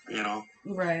 You know?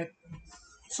 Right.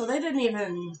 So they didn't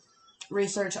even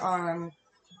research on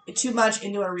too much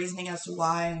into a reasoning as to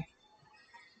why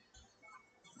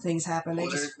things happen. They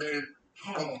just...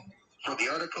 From the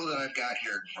article that I've got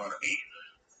here in front of me,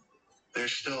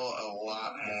 there's still a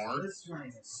lot more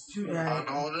on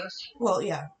all of this. Well,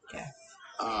 yeah.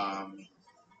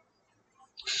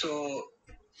 So,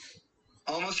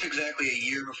 almost exactly a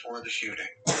year before the shooting,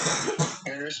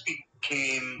 Harris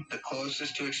became the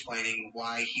closest to explaining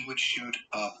why he would shoot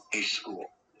up a school.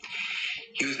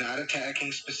 He was not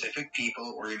attacking specific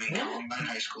people or even Columbine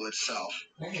High School itself.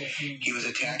 He was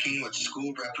attacking what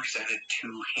school represented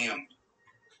to him.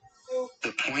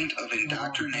 The point of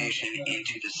indoctrination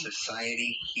into the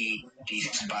society he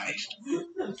despised.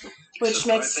 Which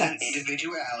makes sense.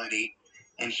 Individuality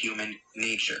and human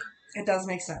nature. It does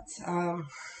make sense. On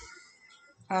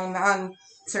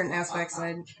certain aspects,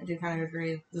 I do kind of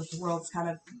agree. The world's kind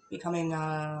of becoming,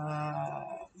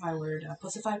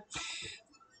 pussified.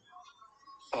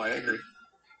 Oh, I agree.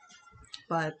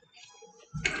 But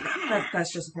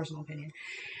that's just a personal opinion.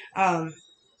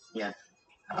 Yeah.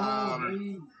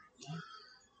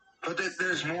 But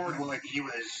there's more to what he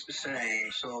was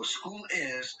saying. So school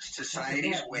is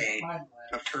society's way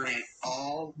of turning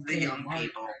all the young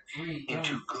people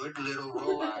into good little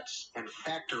robots and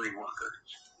factory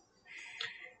workers.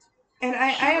 And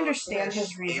I understand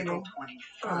his reasoning. April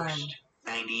 21st,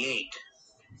 98.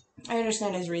 I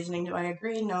understand his reasoning. Do I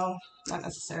agree? No, not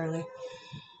necessarily.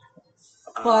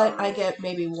 But I get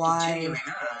maybe why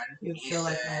you feel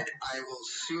like that. I will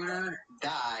sooner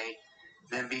die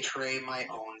than betray my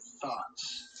own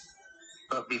thoughts.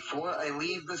 But before I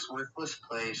leave this worthless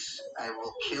place, I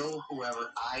will kill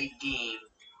whoever I deem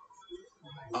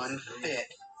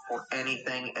unfit for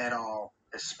anything at all,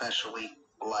 especially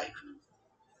life.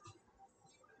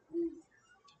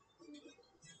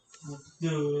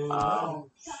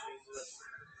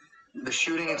 The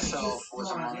shooting itself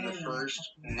was among the first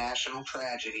national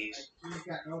tragedies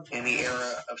in the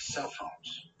era of cell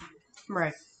phones.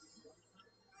 Right.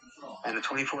 And the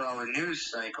 24-hour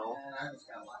news cycle,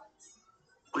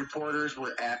 reporters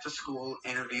were at the school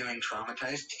interviewing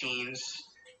traumatized teens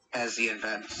as the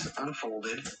events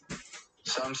unfolded.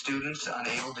 Some students,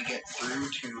 unable to get through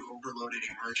to overloaded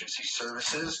emergency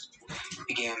services,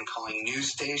 began calling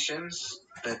news stations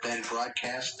that then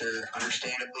broadcast their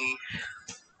understandably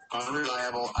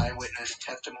unreliable eyewitness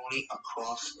testimony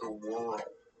across the world.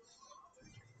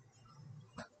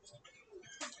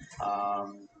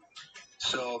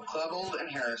 So Klebold and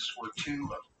Harris were two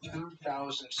of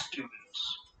 2,000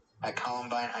 students at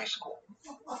Columbine High School.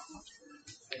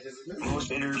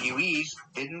 Most interviewees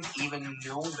didn't even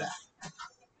know that.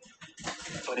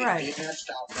 But it did not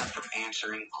stop them from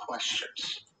answering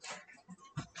questions.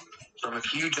 From a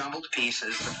few jumbled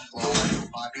pieces, the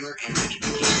flawed popular image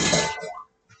became the form.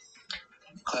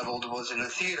 Klebold was in the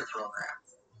theater program,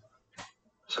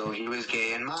 so he was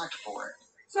gay and mocked for it.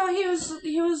 So he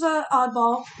was a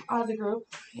oddball out of the group,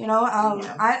 you know.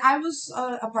 I was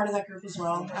a part of that group as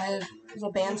well. I was a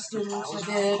band student. I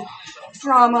did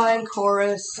drama and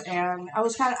chorus, and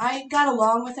I got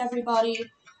along with everybody,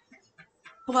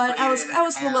 but I was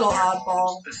the little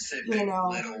oddball, you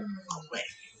know.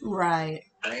 Right.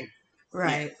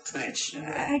 Right.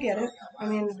 I get it. I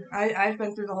mean, I've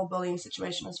been through the whole bullying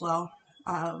situation as well.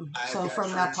 So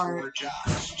from that part, were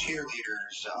jocks,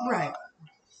 cheerleaders, right.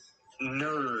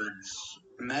 nerds,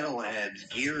 metalheads,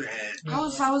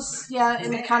 gearheads. I was, yeah,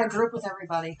 in the kind of group with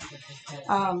everybody.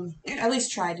 At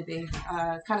least tried to be.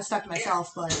 Kind of stuck to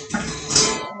myself, but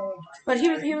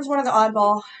he was one of the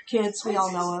oddball kids we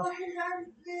all know of.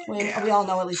 We all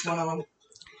know at least one of them.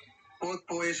 Both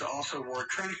boys also wore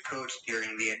trench coats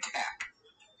during the attack.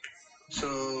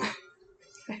 So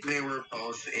they were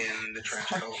both in the trench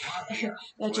coat mafia.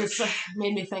 That just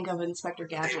made me think of Inspector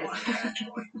They Gadget. weren't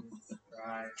actually.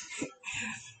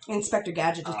 Inspector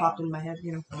Gadget just popped in my head,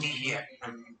 you know. Yeah.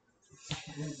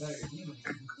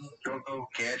 Go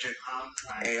Gadget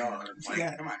AR. Like,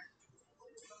 Yeah. come on.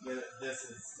 This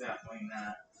is definitely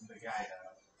not the guy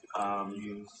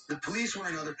The police were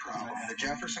another problem. The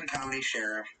Jefferson County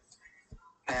Sheriff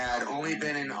had only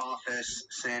been in office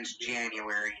since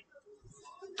January,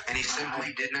 and he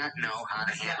simply did not know how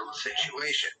to handle the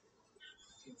situation.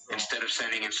 Instead of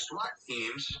sending in SWAT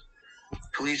teams,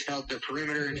 police held the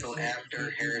perimeter until after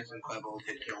Harris and Klebold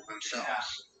had killed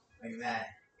themselves. like that.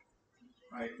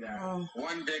 Right there.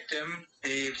 One victim,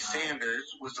 Dave Sanders,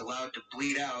 was allowed to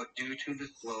bleed out due to the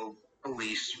slow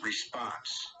police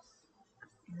response.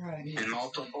 Right. And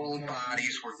multiple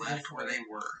bodies were left where they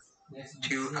were,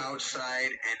 2 outside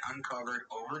and uncovered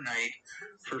overnight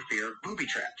for fear of booby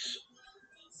traps.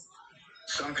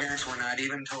 Some parents were not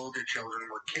even told their children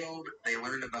were killed. They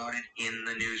learned about it in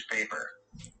the newspaper.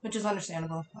 Which is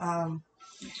understandable. I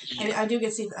do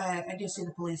see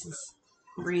the police's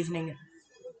reasoning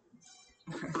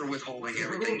For withholding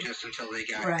everything just until they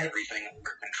got everything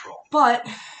under control. But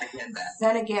I get that.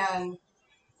 then again,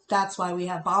 that's why we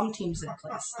have bomb teams in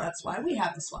place. That's why we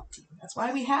have the SWAT team. That's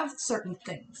why we have certain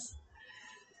things.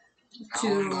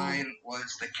 Columbine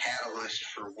was the catalyst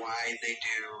for why they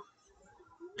do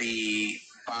the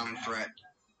bomb threat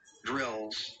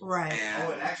drills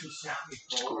and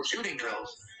school shooting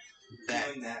drills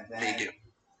that they do.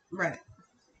 Right.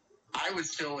 I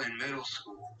was still in middle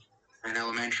school and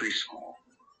elementary school.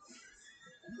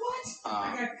 What?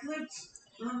 I got clipped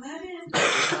on that end.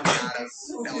 Just coming out of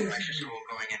elementary school,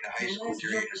 going into high school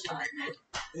during this time.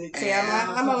 See,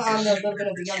 I'm on the little bit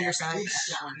of the younger side.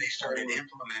 That's when they started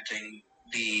implementing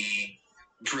the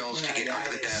drills to get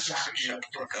under the desks and shut the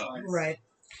fuck up. Right.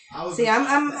 See,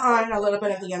 I'm on a little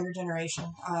bit of the younger generation.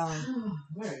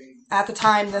 At the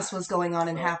time this was going on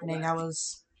and happening, I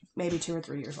was maybe 2 or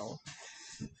 3 years old.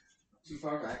 Too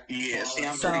far back. Yeah, see,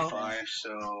 I'm 35,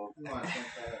 so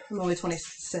I'm only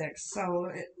 26,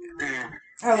 so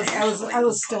I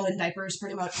was still in diapers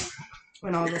pretty much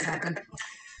when all this happened.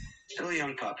 Still a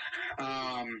young pup.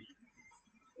 But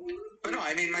no,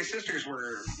 I mean, my sisters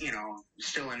were,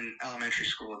 still in elementary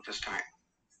school at this time.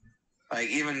 Like,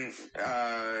 even,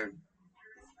 I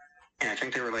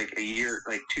think they were like 2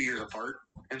 years apart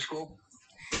in school.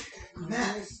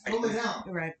 Max, pull it down.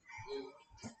 Right.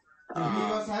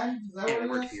 Outside? Is that Yeah, what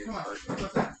we're it 2 is? years Come on. apart.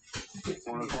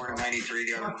 One was born in 93,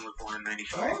 the other one was born in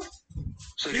 95.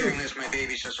 So during this, my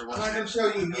baby sister I'm not wasn't going in to show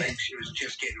school. you again. She was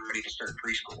just getting ready to start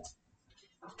preschool.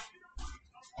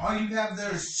 All you have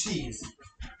there is cheese.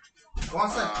 One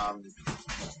second.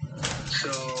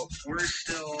 So worse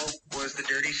still was the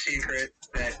dirty secret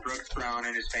that Brooks Brown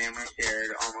and his family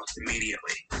shared almost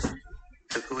immediately.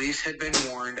 The police had been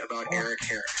warned about Eric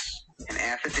Harris. An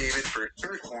affidavit for a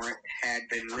search warrant had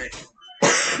been written.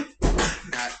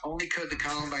 Not only could the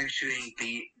Columbine shooting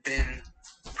been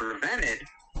prevented,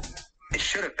 it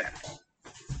should have been.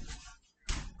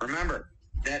 Remember,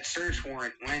 that search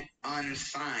warrant went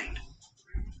unsigned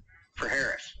for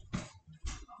Harris.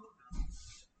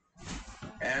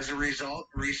 As a result,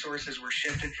 resources were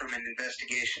shifted from an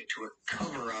investigation to a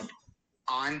cover-up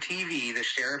on TV. The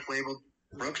sheriff labeled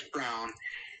Brooks Brown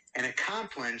an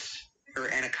accomplice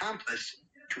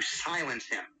to silence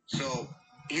him. So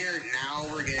here now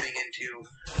we're getting into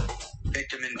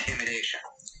victim intimidation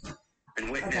and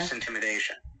witness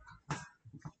intimidation.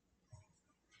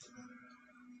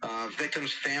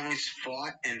 Victims' families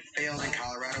fought and failed in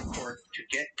Colorado court to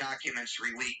get documents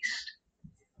released.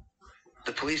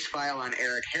 The police file on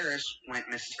Eric Harris went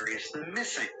mysteriously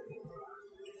missing.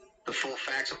 The full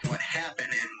facts of what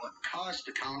happened and what caused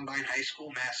the Columbine High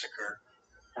School massacre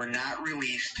were not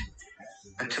released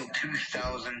until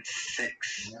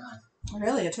 2006.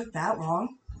 Really? It took that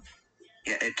long?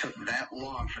 Yeah, it took that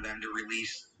long for them to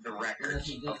release the records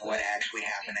of what actually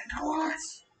happened in Columbine.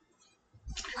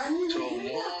 So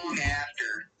long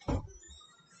after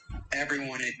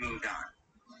everyone had moved on.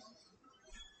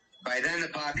 By then, the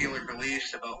popular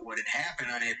beliefs about what had happened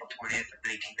on April 20th of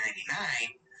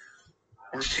 1999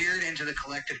 were seared into the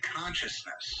collective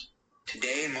consciousness.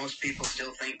 Today, most people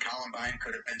still think Columbine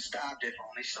could have been stopped if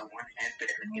only someone had been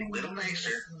a little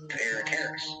nicer to Eric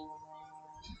Harris.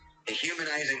 A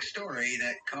humanizing story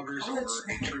that covers over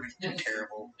a truth too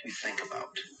terrible to think about.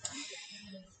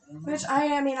 Which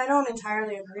I mean, I don't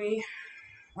entirely agree.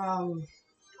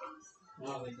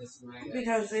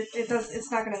 Because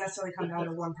it's not going to necessarily come down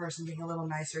to one person being a little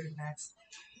nicer to the next.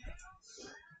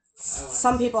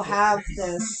 Some people have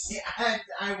this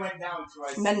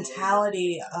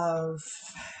mentality of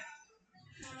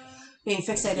being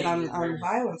fixated on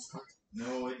violence.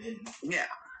 No, it didn't. Yeah.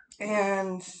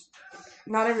 And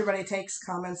not everybody takes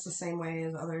comments the same way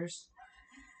as others.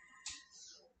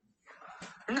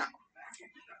 No.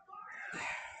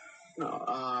 No.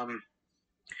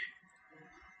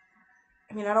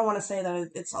 I mean, I don't want to say that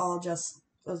it's all just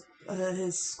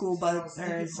his school buds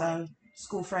or his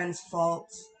school friends' fault,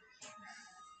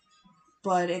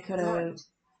 but it could have.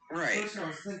 Right. First I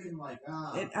was thinking like,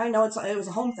 I know it was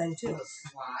a home thing too,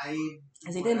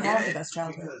 because he didn't have the best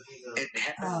childhood. It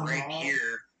happened right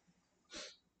here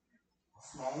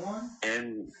small one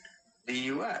in the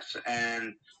U.S.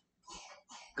 And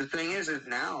the thing is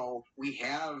now we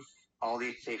have all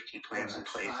these safety plans in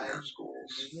place in our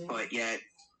schools, but yet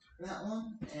that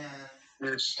one and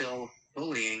there's still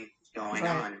bullying going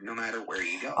on no matter where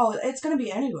you go. Oh, it's going to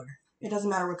be anywhere. It doesn't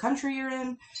matter what country you're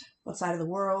in, what side of the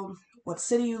world, what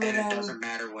city you live in. And it doesn't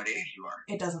matter what age you are.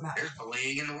 It doesn't matter. There's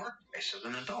bullying in the workplace as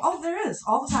an adult. Oh, there is.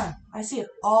 All the time. I see it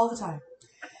all the time.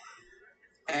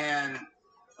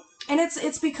 And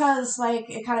it's because, like,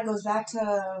 it kind of goes back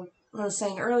to what I was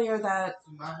saying earlier, that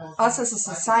us as a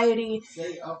society,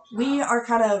 we are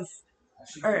kind of,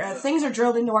 things are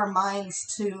drilled into our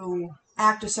minds to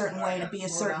act a certain way, to be a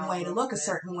certain way, to look a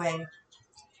certain way,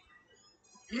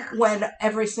 when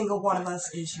every single one of us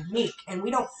is unique. And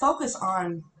we don't focus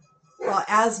on, well,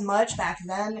 as much back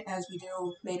then as we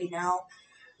do maybe now.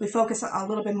 We focus a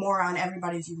little bit more on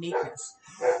everybody's uniqueness.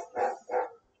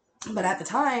 But at the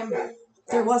time,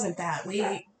 there wasn't that.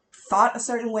 We thought a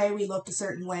certain way, we looked a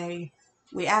certain way,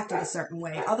 we acted a certain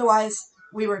way. Otherwise,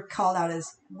 we were called out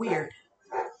as weird.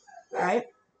 Right?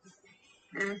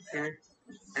 Mm-hmm.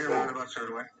 In a roundabout sort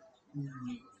of way.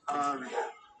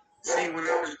 See, when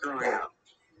I was growing up,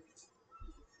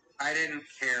 I didn't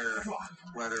care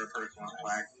whether a person was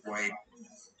black, white.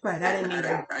 Right, I didn't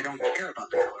either. I don't care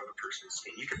about the color of a person's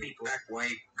skin. You could be black,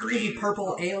 white, green. You could be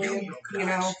purple, alien, you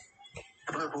know.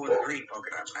 Purple with green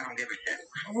polka dots. I don't give a shit.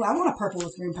 Oh, I want a purple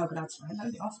with green polka dots, man.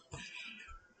 That'd be awesome.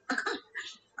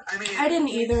 I mean, I didn't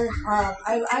either.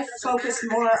 I focused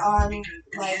more on,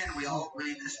 like... Again, we all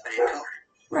breathe the same color.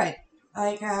 Right.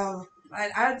 Like,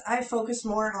 I focused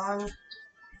more on,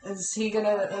 is he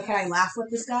gonna... Can I laugh with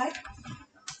this guy?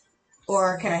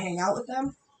 Or can I hang out with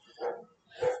them?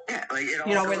 Yeah, like,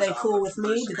 you know, were they cool with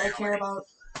me? Did they care about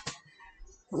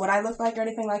what I looked like or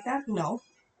anything like that? No.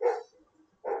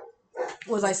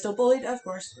 Was I still bullied? Of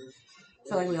course. I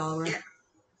feel like we all were. Yeah.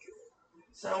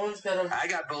 Someone's got I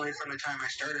got bullied from the time I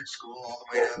started school all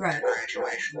the way up to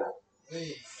graduation.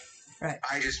 Right.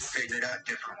 I just figured out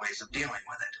different ways of dealing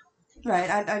with it. Right.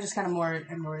 I just kind of more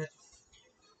ignored it.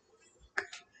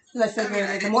 Because I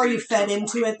figured the more you fed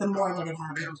into it, the more that it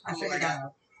happened. I figured that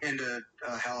out. Into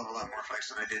a hell of a lot more fights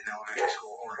than I did in elementary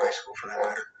school or high school, for that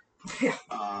matter. Yeah.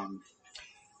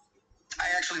 I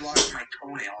actually lost my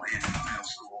toenail in middle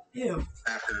school. Ew.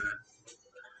 After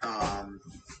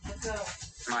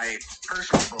my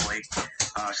personal bully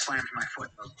slammed my foot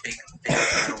in those big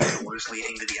metal doors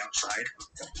leading to the outside.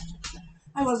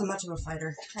 I wasn't much of a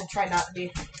fighter. I tried not to be.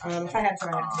 If I had to,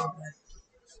 I had to, but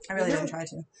I really didn't try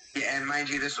to. Yeah, and mind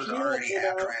you, this was already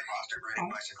after I had lost a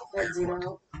riding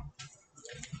bicycle.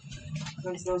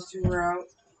 Once those two were out.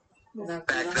 Back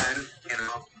then, you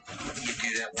know, you do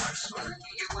that once, and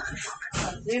you learn from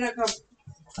it. Zena, come.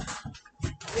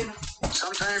 Zena.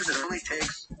 Sometimes it only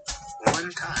takes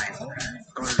one time to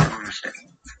learn from a mistake.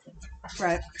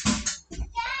 Right.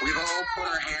 We've all put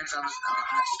our hands on a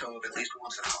hot stove at least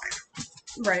once in our life.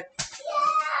 Right.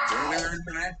 Where we learn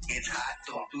from that, it's hot,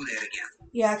 don't do that again.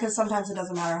 Yeah, because sometimes it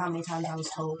doesn't matter how many times I was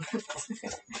told.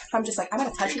 I'm just like, I'm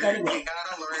going to touch it anyway. You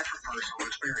gotta learn from personal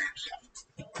experience.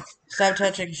 Stop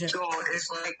touching shit. So it's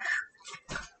like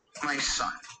my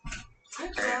son.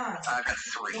 Okay, I've got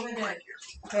three right here.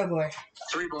 Oh boy.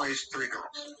 3 boys, 3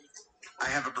 girls. I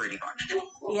have a Brady Bunch.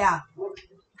 Yeah.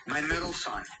 My middle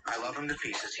son, I love him to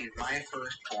pieces. He's my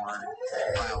firstborn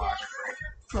biologically.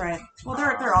 Right. Well,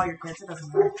 they're all your kids. It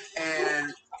doesn't matter.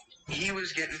 And he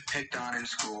was getting picked on in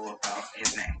school about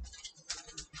his name.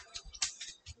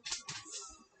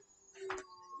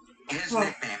 His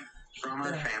nickname from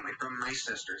our family, from my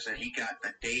sisters, that he got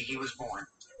the day he was born,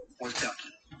 was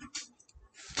Ducky.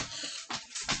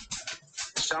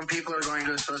 Some people are going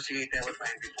to associate that with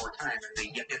land before time, and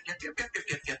they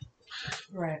yep.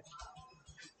 Right.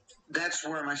 That's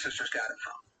where my sisters got it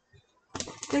from.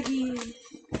 Biggie.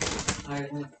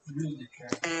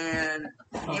 And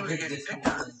he was getting picked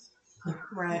on.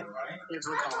 Right. Kids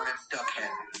were calling him Duckhead,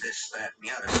 this, that, and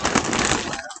the other. So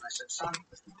I said, son,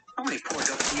 how many poor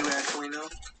ducks do you actually know?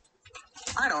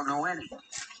 I don't know any.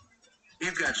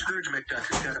 You've got Scrooge McDuck,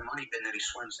 who's got a money bin that he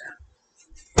swims in.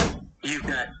 You've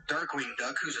got Darkwing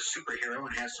Duck, who's a superhero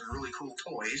and has some really cool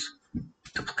toys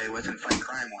to play with and fight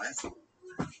crime with.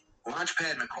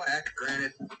 Launchpad McQuack,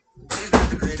 granted, he's not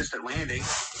the greatest at landing,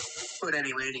 but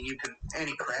any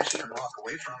crash you can walk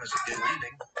away from is a good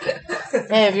landing.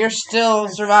 Hey, if you're still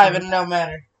surviving, no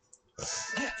matter.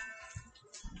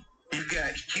 You've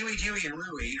got Huey, Dewey, and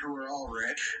Louie, who are all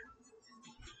rich.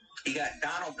 You got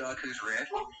Donald Duck, who's rich.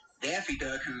 Daffy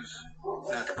Duck, who's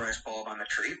not the brightest bulb on the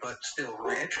tree, but still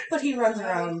rich. But he runs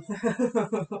around.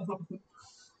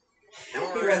 He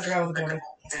runs around with money.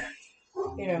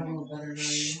 You know.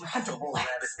 The whole rabbit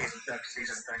season, duck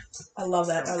season thing. I love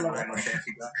that. I love With that.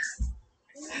 Daffy Duck.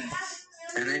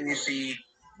 And then you see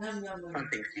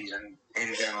hunting season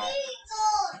in general.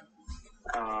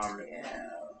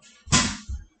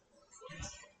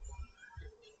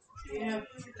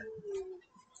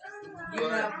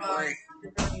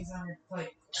 But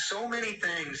so many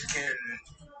things can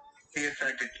be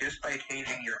affected just by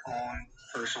changing your own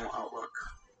personal outlook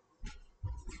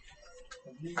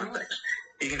on things.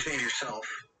 You can change yourself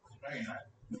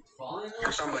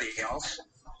for somebody else,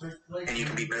 and you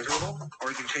can be miserable, or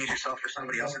you can change yourself for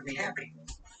somebody else and be happy.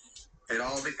 It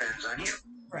all depends on you.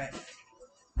 Right.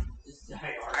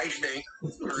 I think,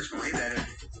 personally, that if,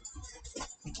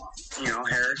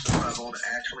 Harris and Level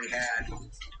actually had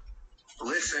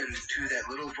listened to that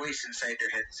little voice inside their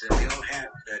heads that we all have,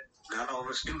 that not all of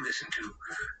us do listen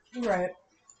to, Right.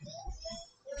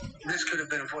 this could have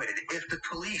been avoided. If the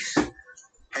police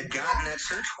had gotten that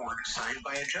search warrant signed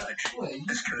by a judge,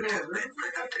 this could have been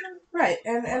prevented. Right,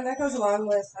 and that goes along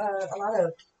with a lot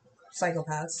of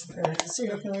psychopaths or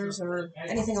serial killers or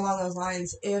anything along those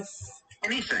lines. If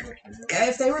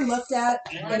they were looked at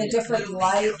in a different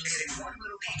light, One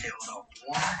little detail about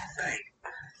one thing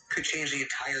could change the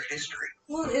entire history.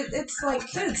 well, it's like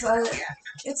kids.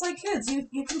 It's like kids.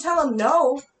 You can tell them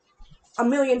no a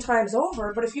million times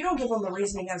over, but if you don't give them the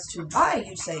reasoning as to why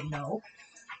you say no,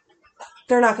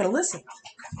 they're not going to listen.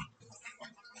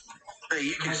 Hey,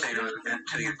 you can say no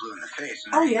until you're blue in the face.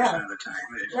 Oh, yeah. Of the time,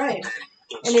 Right.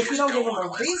 And if you don't give them a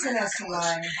reason as to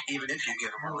why... Even if you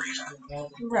give them a reason.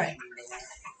 Right.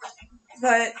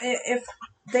 But if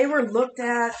they were looked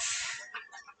at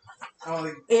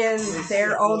in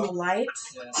their own light,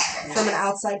 from an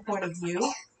outside point of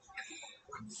view,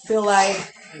 feel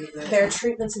like their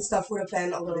treatments and stuff would have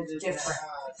been a little different.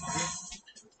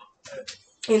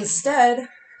 Instead,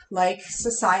 like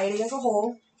society as a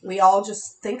whole, we all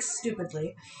just think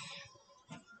stupidly.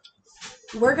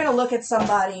 We're going to look at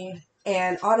somebody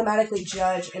and automatically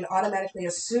judge and automatically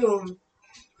assume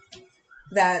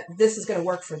that this is going to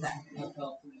work for them.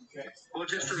 Well,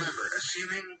 just remember,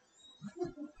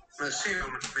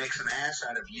 assume makes an ass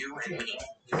out of you and me.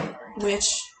 Which,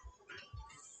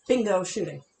 bingo,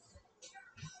 shooting.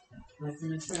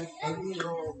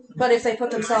 But if they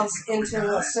put themselves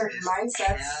into a certain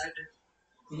mindset,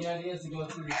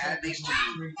 had these two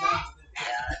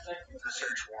had the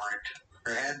search warrant,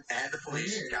 or had the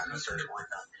police gotten the search warrant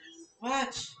done,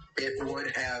 What? it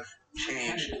would have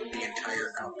changed the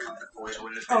entire outcome. The boys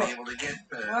wouldn't have been able to get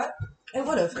the it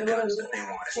would have. the It would have guns that they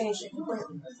wanted. changed it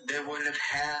completely. They wouldn't have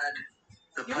had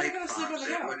the pipe bombs.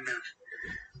 They wouldn't have.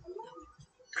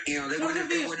 They wouldn't have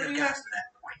gotten to that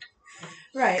point.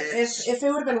 Right. If it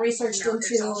would have been researched into...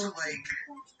 It's also like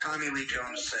Tommy Lee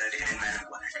Jones said in Men in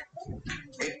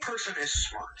Black. A person is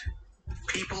smart.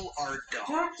 People are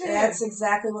dumb. That's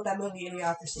exactly what that movie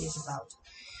Idiocracy is about.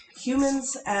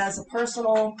 Humans as a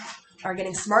personal are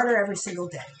getting smarter every single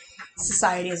day.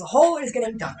 Society as a whole is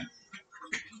getting dumber.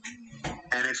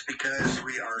 And it's because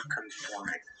we are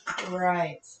conforming.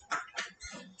 Right.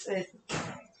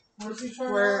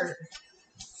 We're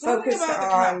focused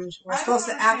on, we're supposed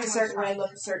to act a certain way,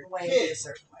 look a certain way, and be a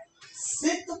certain way.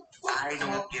 I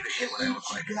don't give a shit what I look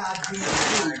like.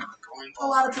 A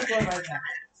lot of people are like that.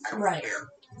 I don't Right. care.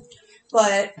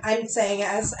 But I'm saying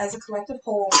as a collective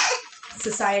whole,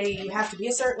 society, you have to be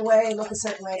a certain way, look a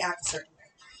certain way, act a certain way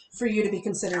for you to be I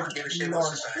considered don't give a shit what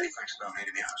normal. society thinks about me,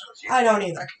 to be honest with you. I don't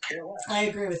either. I could care less. I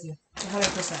agree with you,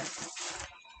 100%.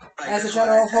 as a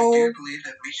general I whole. do believe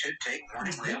that we should take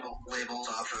warning labels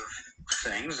off of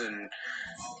things and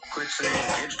quit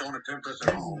saying kids don't attempt this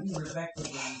at home.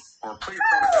 Or please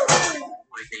don't attempt this at home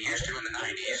like they used to in the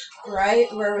 90s. Right?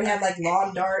 Where we had like lawn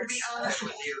To darts. be honest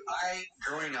with you, I,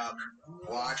 growing up,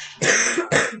 watched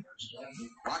them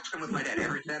with my dad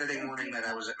every Saturday morning that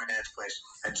I was at my dad's place.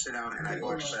 I'd sit down and I'd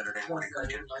watch Saturday morning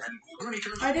cartoons. And Looney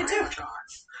Tunes I was did pretty too. much on.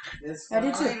 I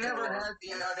did I too. never had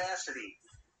the audacity.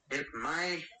 If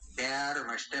my dad or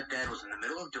my stepdad was in the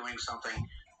middle of doing something,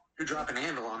 to drop an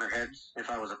anvil on their heads if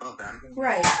I was above them.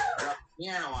 Right. Drop a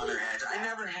piano on their heads. I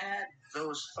never had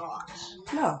those thoughts.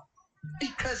 No.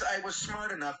 Because I was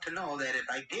smart enough to know that if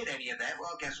I did any of that,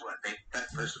 well, guess what?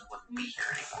 That person wouldn't be here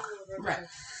anymore. Right.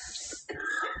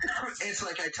 It's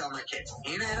like I tell my kids,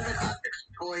 inanimate objects,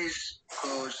 toys,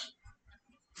 clothes,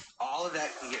 all of that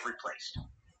can get replaced.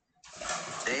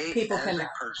 People as cannot. a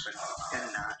person,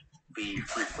 cannot be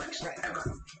replaced, Right.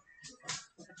 ever.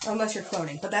 Unless you're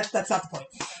cloning, but that's not the point.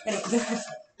 Anyway.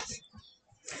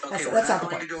 Okay, that's not the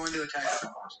going point. to go into Attack of the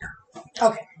Clones here.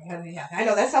 Okay. Yeah, I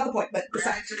know that's not the point, but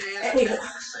Granted, today is anyway. the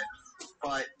 6th,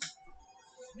 but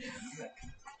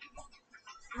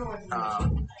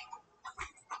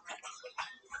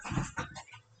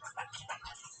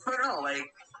I don't know, like,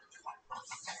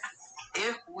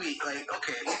 if we take a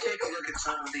look at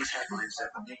some of these headlines that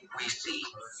we see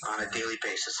on a daily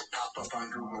basis that pop up on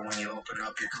Google when you open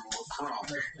up your Google Chrome,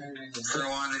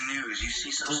 throw on the news, you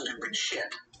see some stupid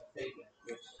shit.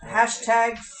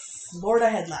 Hashtag Florida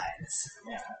headlines.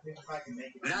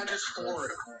 Not just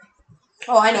Florida.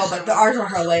 Oh, I know, but the ours are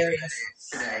hilarious.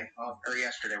 Today, or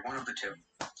yesterday, one of the two.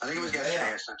 I think it was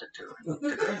yesterday I sent it to.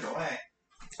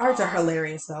 Ours are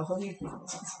hilarious, though. About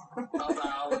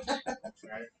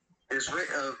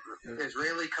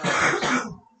Israeli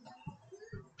customs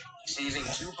seizing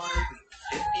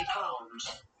 250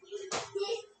 pounds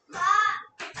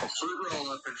of fruit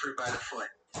roll-up and fruit by the foot.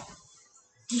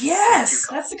 Yes!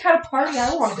 That's the kind of party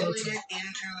I want to go Selling to. it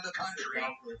into the country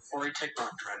for a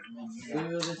TikTok trend.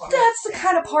 That's the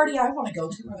kind of party I want to go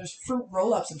to, where there's fruit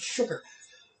roll-ups and sugar.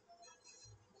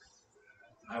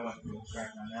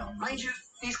 Mind you,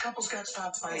 these couples got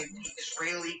stopped by the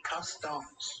Israeli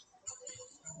customs.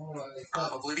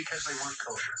 Probably because they weren't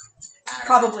kosher.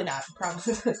 Probably not.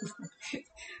 Probably.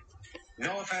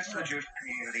 No offense to the Jewish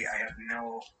community, I have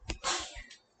no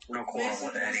quarrel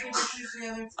with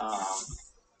anyone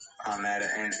on that,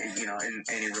 and in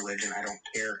any religion, I don't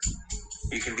care.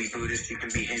 You can be Buddhist, you can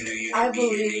be Hindu, you can be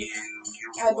Indian.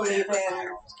 I believe in.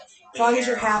 As long as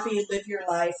you're happy, live your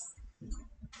life.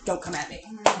 Don't come at me.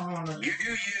 You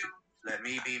do you. Let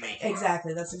me be me.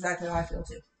 Exactly. That's exactly how I feel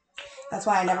too. That's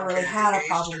why I never really had a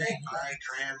problem with it.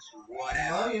 Trans,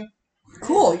 whatever.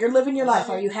 Cool. You're living your life.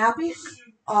 Are you happy?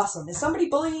 Awesome. Is somebody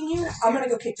bullying you? I'm gonna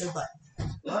go kick their butt.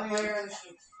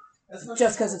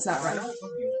 Just because it's not right.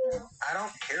 I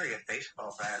don't carry a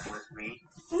baseball bat with me.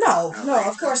 No,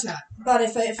 of course not. But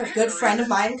if a good friend of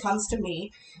mine comes to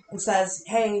me and says,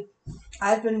 "Hey,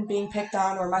 I've been being picked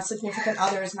on, or my significant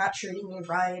other is not treating me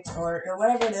right, or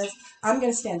whatever it is," I'm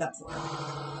gonna stand up for it.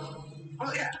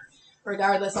 Well, yeah.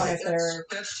 Regardless on if they're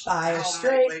bi or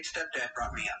straight. My late stepdad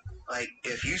brought me up. Like,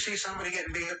 if you see somebody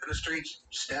getting beat up in the streets,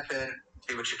 step in,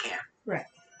 do what you can. Right.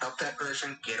 Help that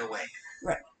person get away.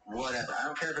 Right. Whatever. I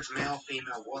don't care if it's male,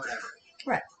 female, whatever.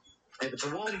 Right. If it's a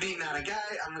woman beating on a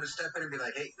guy, I'm going to step in and be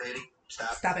like, "Hey, lady,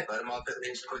 stop it. Let him up at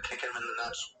least. Quit kicking him in the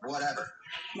nuts. Whatever."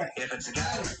 Right. If it's a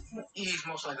guy, he's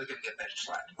most likely going to get bitch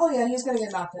slapped. Oh, yeah, he's going to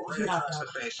get knocked Right across the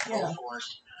face, full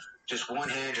force. Just one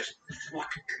hand, just...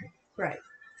 Right.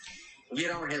 You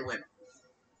don't hit women.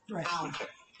 Right. I don't care.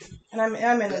 And I'm in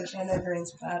agreement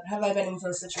with that. Have I been in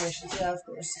those situations? Yeah, of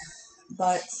course.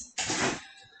 But...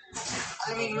 I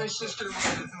mean, my one sister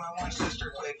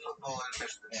played football in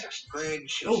fifth and sixth grade.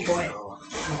 She was boy. on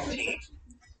the team.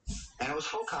 And it was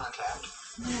full contact.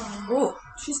 Ooh,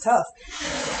 she's tough.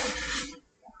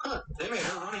 Huh, they made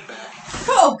her running back.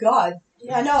 Oh, God.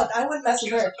 Yeah, no, I wouldn't mess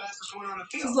with her. She was the fastest one on the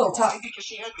field. She's a little tough. Why? Because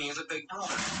she had me as a big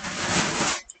brother.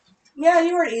 Yeah,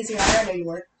 you weren't easy on her. I know you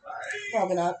weren't.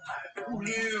 Probably not. Who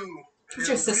knew? It's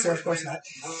your sister, of course not.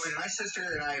 When my sister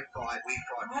and I fought, we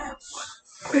fought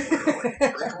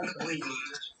bleeding.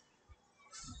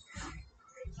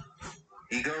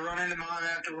 You go run into mom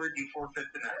afterward, you forfeit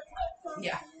the night.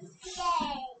 Yeah.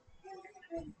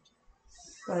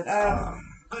 But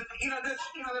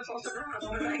that's also growing up in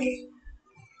the 90s.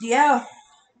 Yeah.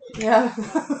 Yeah.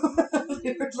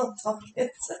 We were little tough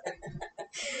kids.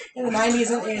 In the 90s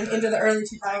and into the early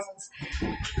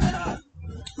 2000s.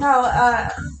 No, it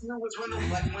was when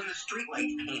the street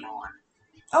lights came on.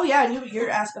 Oh, yeah, and your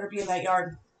ass better be in that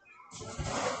yard. You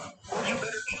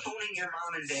better be phoning your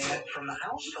mom and dad from the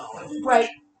house phone. Right.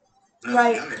 No,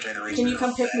 Right. Younger generation Can you come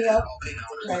knows pick that. me up? All they know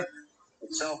is Right.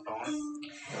 the cell phone.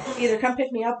 Either come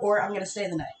pick me up or I'm going to stay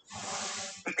the night.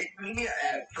 Yeah,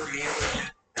 and for me, it was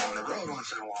just down the road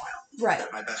once in a while. Right.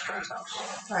 At my best friend's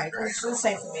house. Right. It's the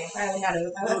same for me. I only had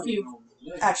a few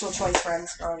actual choice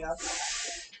friends growing up,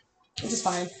 which is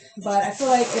fine. But I feel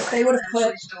like if they would have I'm put...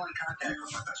 actually still in contact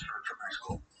with my best friend from high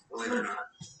school, believe it or not.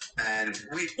 And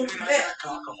we might not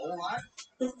talk a whole lot,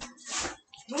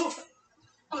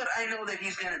 but I know that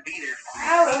he's going to be there for me.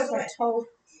 Ow, that was my toe.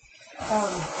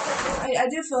 I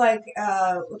do feel like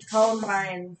with the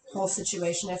Columbine whole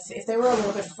situation, if they were a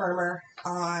little bit firmer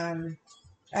on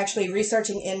actually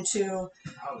researching into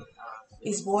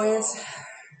these boys,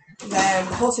 then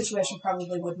the whole situation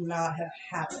probably would not have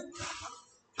happened.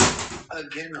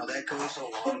 Again, though, that goes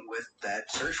along with that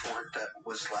search warrant that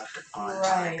was left on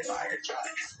Right. by a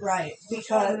judge. Right,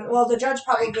 because, well, the judge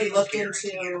probably looked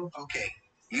into... Okay,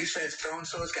 you said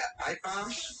so-and-so's got pipe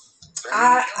bombs?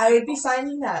 I would be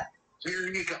signing that. Here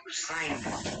you go, sign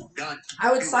done.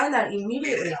 I would sign that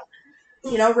immediately.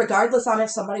 You know, regardless on if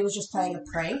somebody was just playing a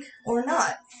prank or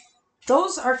not.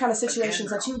 Those are kind of situations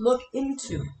that you look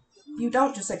into. You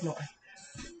don't just ignore.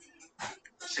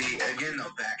 See, again,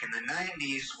 though, back in the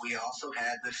 90s, we also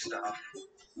had this stuff.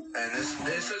 And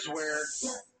this is where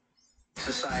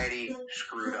society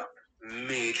screwed up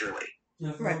majorly.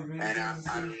 Right. And I'm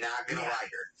not going to lie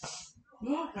here.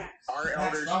 Our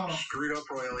elders screwed up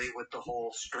royally with the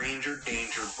whole stranger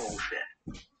danger bullshit.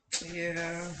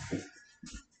 Yeah.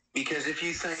 Because if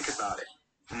you think about it,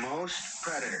 most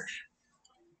predators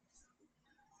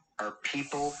are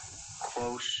people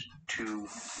close to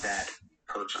that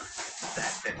person,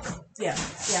 that victim. Yeah,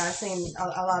 I've seen a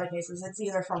lot of cases. It's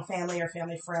either from family or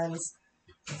family friends,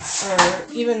 or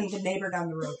even the neighbor down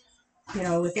the road. You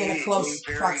know, within a close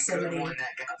proximity. Good one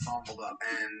that got fumbled up,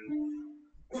 and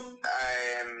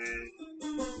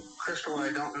Crystal,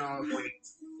 I don't know if we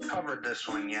covered this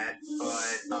one yet,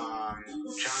 but John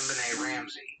Benet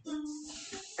Ramsey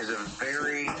is a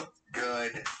very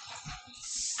good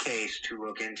case to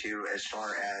look into as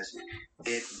far as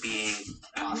it being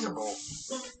possible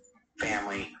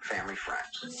family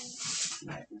friends.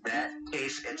 That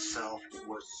case itself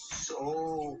was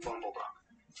so fumbled up.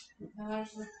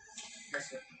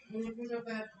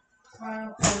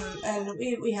 And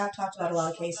we have talked about a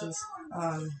lot of cases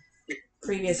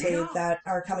previously that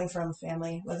are coming from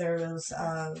family, whether it was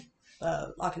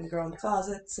locking the girl in the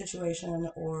closet situation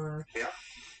or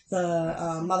the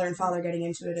mother and father getting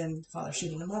into it and the father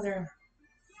shooting the mother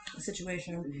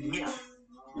situation.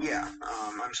 Yeah.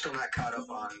 I'm still not caught up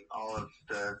on all of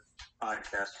the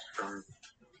podcasts from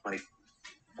like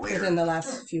later, within the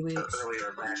last few weeks,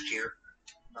 earlier last year.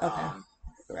 Okay.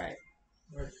 Right.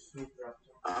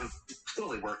 I'm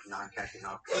slowly working on catching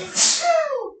up.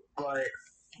 But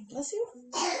bless you.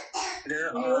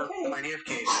 There are plenty of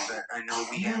cases that I know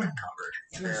we haven't covered.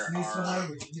 There are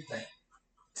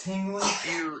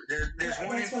there's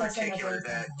one in particular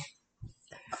that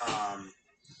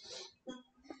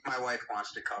my wife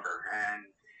wants to cover, and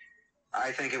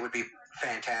I think it would be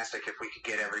fantastic if we could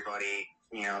get everybody,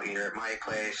 you know, either at my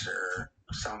place or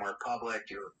somewhere public,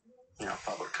 do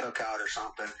public cookout or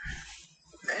something,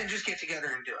 and just get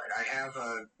together and do it. I have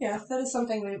a that is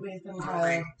something we've been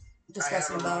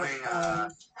discussing about. I have a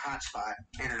roaming hotspot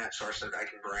internet source that I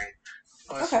can bring.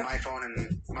 Plus, my phone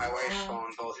and my wife's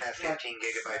phone both have 15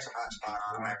 gigabytes of hotspot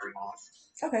on them every month.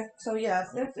 Okay, so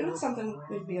it was something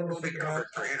we'd be able to figure out.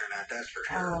 For internet, that's for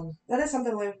sure. That is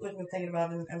something we've been thinking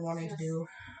about and wanting to do.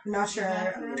 I'm not sure,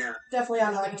 definitely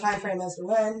on like a time frame as to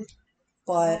when,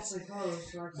 but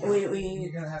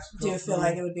we do feel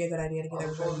like it would be a good idea to get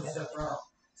everybody together.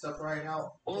 Right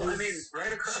now. Well, I mean,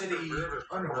 right across the river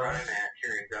from where I'm at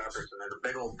here in Jefferson, there's a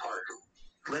big old park.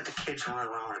 Let the kids run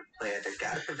around and play it. They've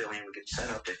got a pavilion we can set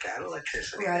up. They've got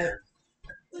electricity there.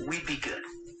 We'd be good.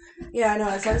 Yeah, I know.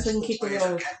 As long as we can keep the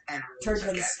little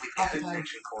turbines occupied.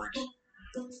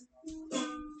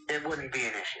 It wouldn't be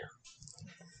an issue.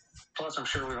 Plus, I'm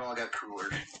sure we've all got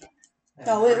coolers.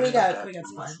 Oh, we got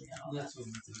supplies.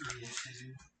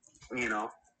 You know.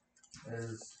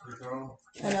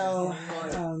 I know.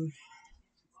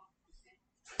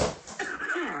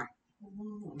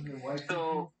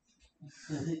 So,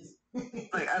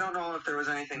 like, I don't know if there was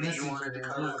anything that you wanted to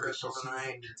cover, Crystal,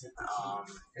 tonight.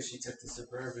 She took the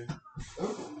Suburban.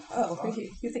 Oh,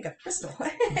 you think of Crystal.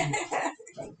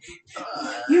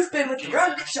 You've been with the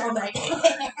rugs all night.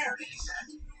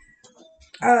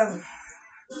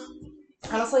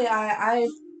 Honestly,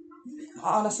 I've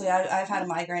had a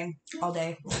migraine all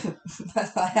day.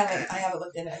 I haven't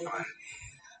looked into anything.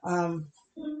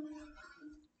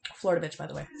 Florida bitch, by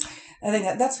the way. I think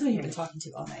that's who you've been talking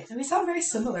to all night. And we sound very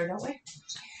similar, don't we?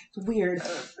 It's weird.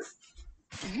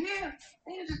 Yeah,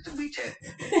 just a wee tit.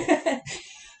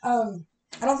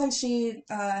 I don't think she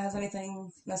has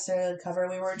anything necessarily to cover.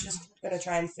 We were just going to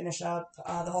try and finish up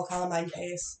the whole Columbine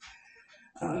case.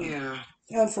 Yeah.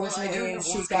 Unfortunately, Well, I do have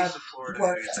she's one got piece of Florida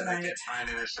work news that I tonight. did find,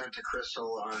 and I sent to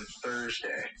Crystal on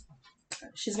Thursday.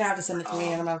 She's going to have to send it to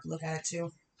me, and I'm going to have to look at it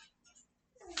too.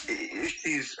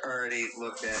 She's already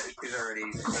looked at it. She's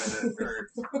already said it, or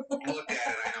looked at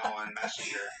it, I know, on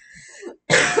Messenger.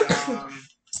 But,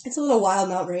 it's a little wild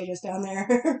and outrageous down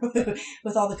there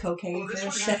with all the cocaine this for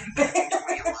one shit. happened back in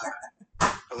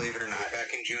 2011. Believe it or not,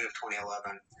 back in June of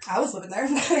 2011. I was living there.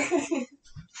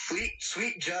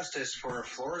 Sweet justice for a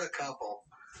Florida couple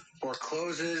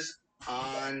forecloses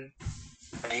on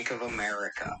Bank of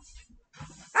America.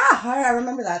 I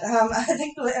remember that. I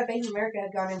think the Bank of America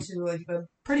had gone into a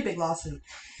pretty big lawsuit.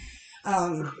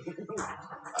 There's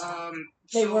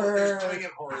plenty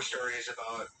of horror stories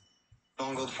about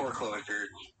bungled foreclosures.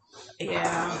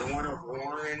 Yeah. The one of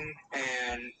Warren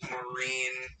and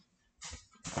Maureen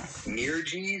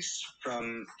Mirgis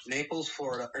from Naples,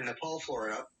 Florida, or Nepal,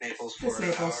 Florida. Naples, Florida,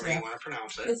 Naples, however you want to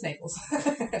pronounce it. It's Naples.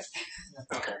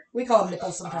 Okay. We call them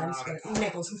nipples sometimes, but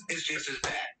Naples. It's just as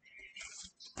bad.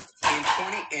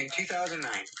 In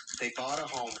 2009, they bought a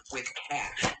home with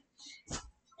cash.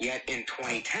 Yet in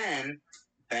 2010,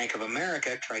 Bank of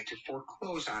America tried to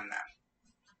foreclose on them.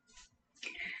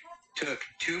 Took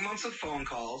 2 months of phone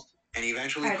calls and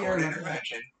eventually court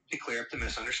intervention to clear up the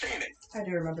misunderstanding. I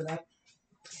do remember that.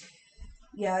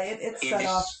 Yeah, it set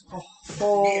off a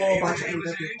whole bunch of people. It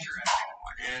was an interesting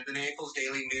one, and the Naples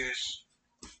Daily News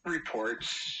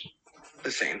reports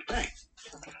the same thing.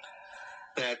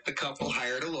 That the couple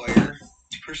hired a lawyer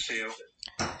to pursue.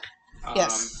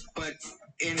 Yes. But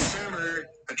in December,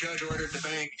 a judge ordered the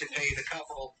bank to pay the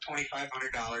couple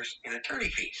 $2,500 in attorney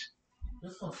fees.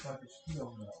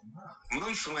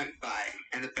 Months went by,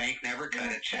 and the bank never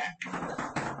cut a check.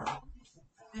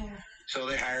 So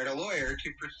they hired a lawyer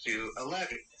to pursue a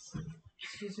levy.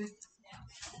 Excuse me?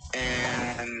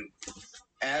 And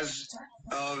as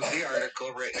of the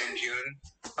article written in June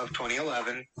of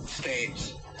 2011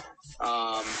 states,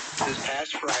 this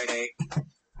past Friday,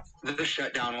 the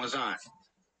shutdown was on.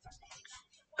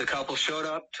 The couple showed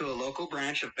up to a local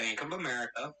branch of Bank of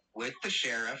America with the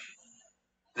sheriff,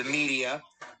 the media,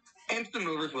 and some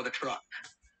movers with a truck.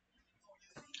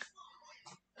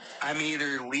 I'm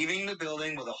either leaving the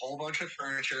building with a whole bunch of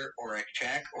furniture or a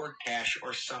check or cash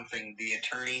or something, the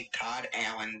attorney Todd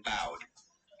Allen vowed.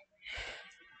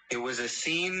 It was a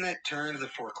scene that turned the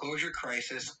foreclosure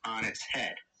crisis on its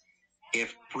head,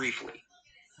 if briefly.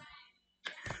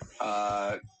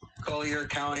 Collier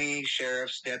County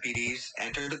Sheriff's deputies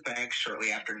entered the bank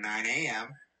shortly after 9 a.m.,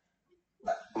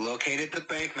 located the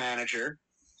bank manager,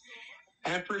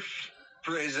 and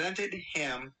presented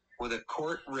him with a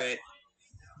court writ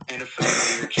and a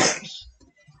familiar choice.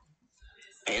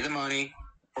 Pay the money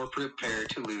or prepare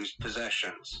to lose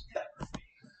possessions.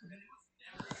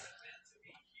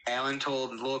 Allen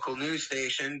told local news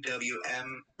station WFMY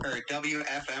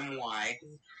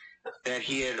that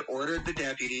he had ordered the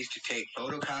deputies to take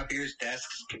photocopiers,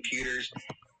 desks, computers,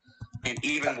 and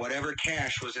even whatever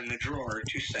cash was in the drawer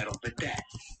to settle the debt.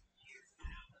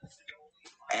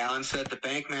 Allen said the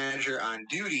bank manager on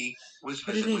duty was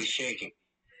visibly shaking,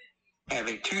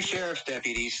 having 2 sheriff's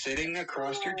deputies sitting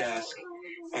across her desk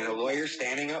and a lawyer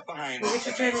standing up behind them.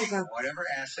 Whatever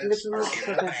assets are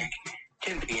in the bank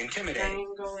can be intimidating.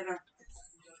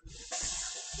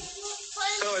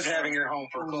 So is having your home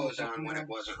foreclosed on when it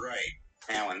wasn't right,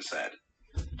 Allen said.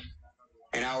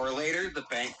 An hour later, the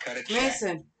bank cut a check.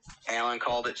 Allen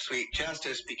called it sweet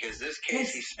justice because this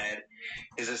case, he said,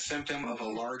 is a symptom of a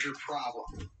larger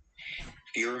problem.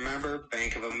 If you remember,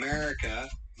 Bank of America,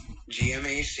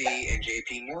 GMAC, and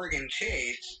JP Morgan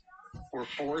Chase were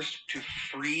forced to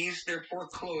freeze their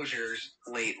foreclosures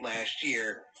late last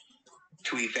year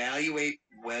to evaluate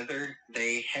whether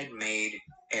they had made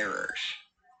errors.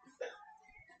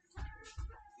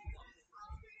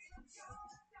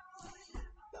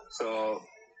 So,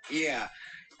 yeah,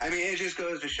 I mean, it just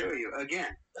goes to show you,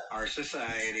 again, our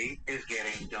society is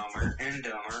getting dumber and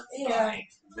dumber by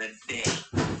the day.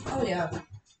 Oh, yeah.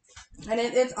 And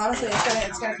it's honestly,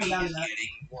 it's gonna come down to that.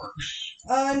 Getting worse.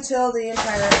 Until the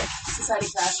entire society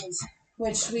crashes,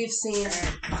 which we've seen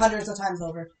hundreds of times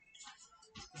over.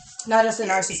 Not just in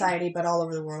our society, but all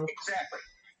over the world. Exactly.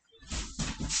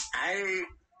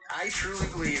 I truly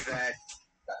believe that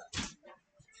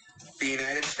the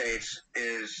United States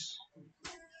is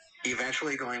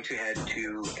eventually going to head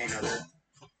to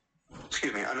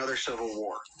another civil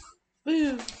war.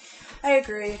 I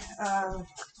agree.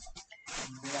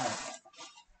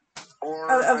 Or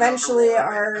Eventually,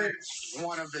 another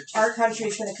one of the our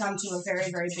country's going to come to a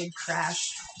very, very big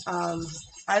crash.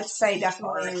 I'd say our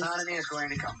definitely. economy is going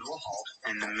to come to a halt,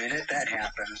 and the minute that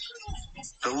happens,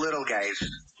 the little guys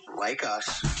like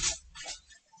us,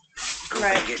 who've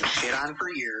Right. been getting shit on for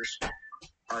years,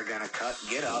 are gonna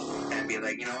get up, and be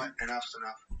like, you know what, enough's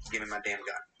enough. Give me my damn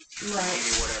gun. Give Right.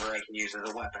 me whatever I can use as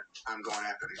a weapon. I'm going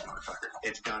after these motherfuckers.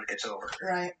 It's done. It's over.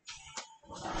 Right.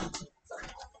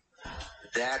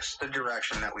 That's the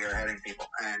direction that we are heading, people,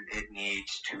 and it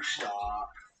needs to stop.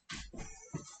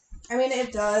 I mean,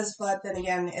 it does, but then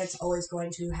again, it's always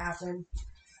going to happen.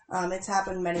 It's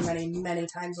happened many, many, many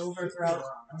times over throughout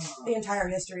the entire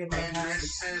history of And mankind.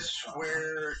 this is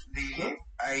where the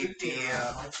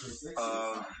idea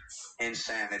of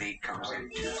insanity comes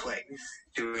into play.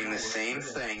 Doing the same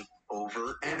thing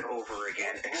over and over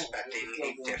again, expecting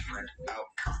a different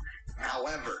outcome.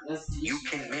 However, you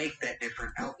can make that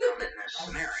different outcome in this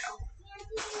scenario.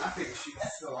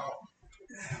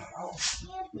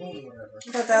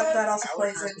 But that also Our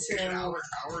plays Constitution, into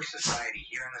our society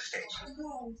here in the States,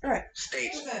 right.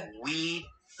 states, we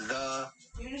the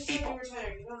people.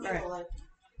 Right.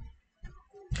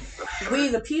 We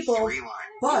the people, Three line.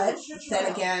 but then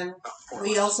again,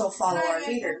 we also follow our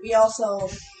leader. We also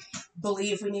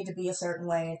believe we need to be a certain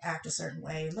way, act a certain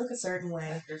way, look a certain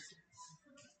way.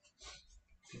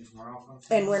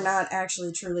 And we're not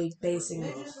actually truly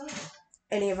basing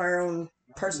any of our own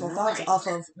personal thoughts off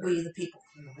of we the people.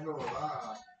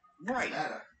 Right.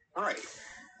 Right.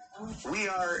 We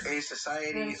are a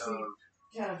society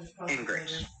of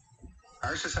ingrates.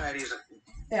 Our society is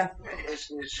it's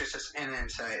just an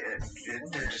insight.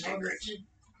 They're just ingrates.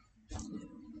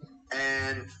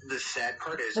 And the sad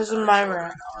part is This is our my children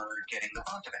rant. are getting the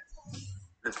brunt of it.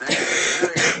 The next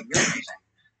generation you're raising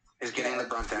is getting the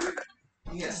brunt end of it.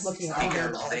 Yes. Looking at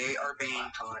Because they are being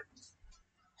taught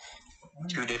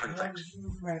two different things.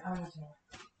 Right.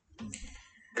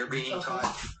 They're being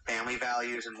taught family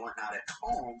values and whatnot at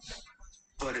home,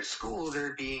 but at school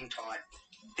they're being taught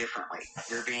differently.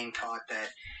 They're being taught that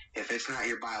if it's not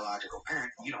your biological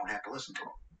parent, you don't have to listen to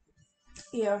them.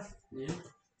 Yeah.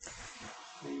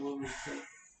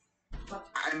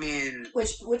 I mean,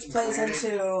 which plays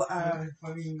into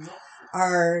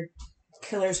our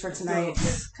killers for tonight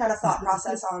kind of thought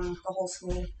process on the whole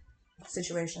school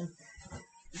situation.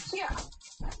 Yeah.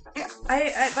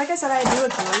 I like I said, I do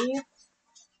agree.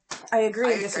 I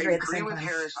agree and disagree I at the same agree with time.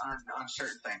 Harris on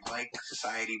certain things, like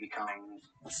society becoming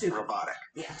Stupid. robotic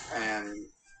and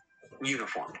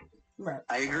uniformed. Right.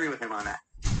 I agree with him on that.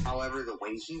 However, the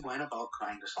way he went about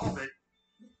trying to solve it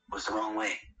was the wrong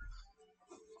way.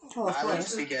 Well, of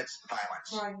Violence course. begets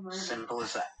violence. Simple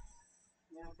as that.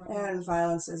 And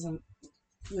violence isn't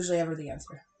usually ever the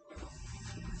answer.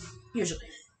 Usually.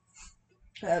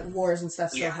 Wars and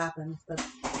stuff still happen, but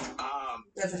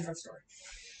that's a different story.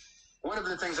 One of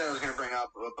the things I was going to bring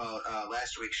up about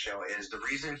last week's show is the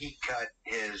reason he cut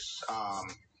his,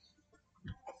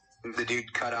 the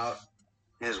dude cut out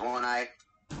his one eye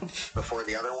before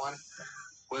the other one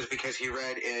was because he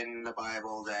read in the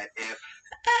Bible that if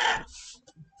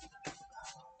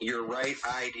your right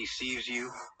eye deceives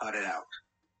you, cut it out.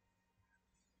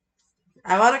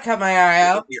 I want to cut my eye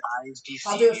out. If your eyes deceive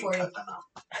I'll do it for you. cut them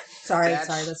out. Sorry,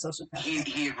 that's social path.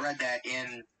 He had read that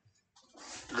in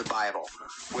the Bible,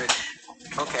 which,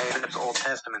 okay, that's Old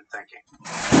Testament thinking.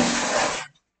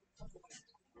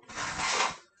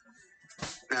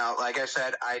 Now, like I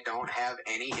said, I don't have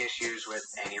any issues with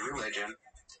any religion.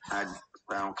 I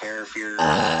don't care if you're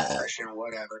Christian or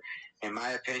whatever. In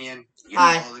my opinion, you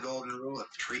follow the golden rule of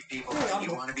treat people how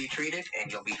you want to be treated, and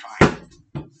you'll be fine.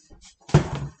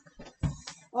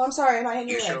 Oh, I'm sorry, am I in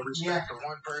your way? You show respect to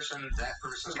one person, that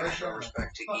person's going to show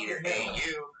respect to either A,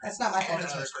 you, that's not my fault. and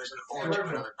another person, or to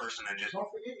another person and just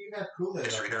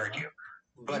disregard you.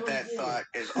 But that thought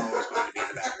is always going to be in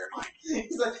the back of their mind.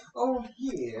 He's like, oh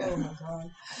yeah. Oh my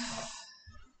god.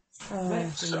 Oh,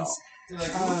 So,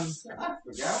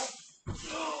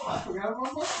 I forgot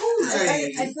about my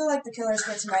food. I feel like the killers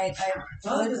for tonight,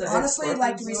 I would honestly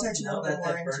like to research a little bit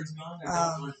more into.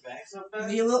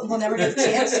 We'll never get a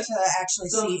chance to actually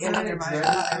see into their mind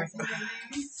what they were thinking.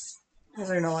 Because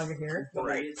they're no longer here.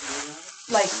 Right.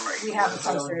 Like, we have the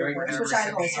commissary reports, which I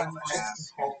always find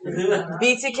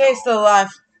BTK still alive.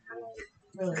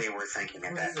 They were thinking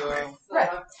at that time. Right.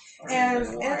 And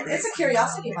it's a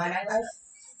curiosity of mine. I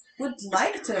would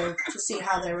like to see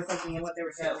how they were thinking and what they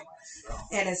were feeling.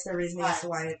 And it's the reason as to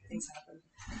why things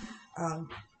happen.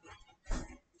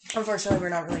 Unfortunately, we're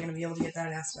not really going to be able to get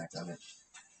that aspect of it.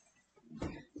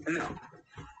 No.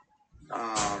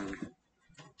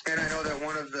 And I know that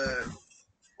one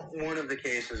of the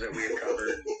cases that we had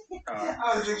covered,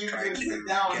 I was was thinking trying you to were sit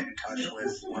down. get in touch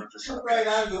with one of the Right,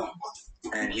 subjects,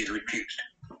 I'm and he's refused.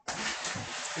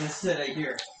 gonna sit right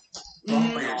here.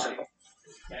 Plain and simple.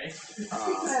 Okay.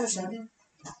 I understand.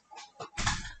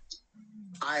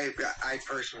 I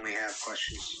personally have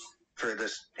questions for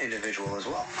this individual as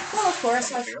well. Well, of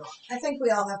course. I think we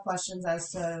all have questions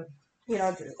as to,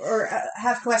 or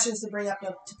have questions to bring up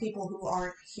to people who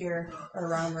aren't here or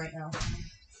around right now.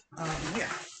 Yeah.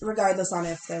 Regardless on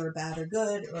if they were bad or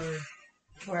good or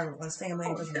whoever it was, family,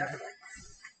 it doesn't matter.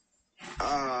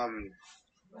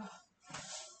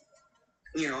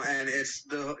 And it's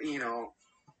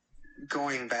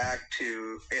going back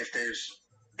to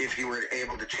if you were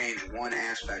able to change one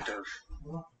aspect of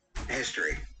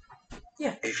history.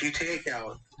 Yeah. If you take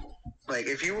out,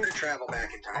 if you were to travel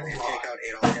back in time and take out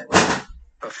Adolf Hitler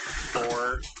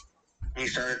before he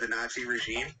started the Nazi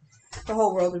regime, The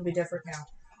whole world would be different now.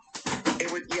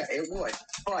 it would.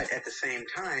 But at the same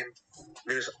time,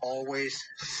 there's always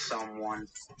someone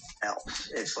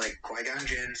else. It's like Qui-Gon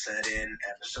Jinn said in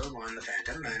Episode 1, The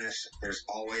Phantom Menace, there's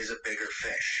always a bigger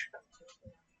fish.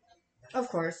 Of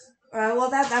course. Well,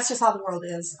 that's just how the world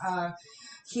is.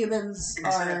 Humans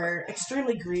are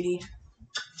extremely greedy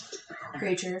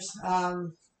creatures.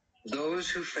 Those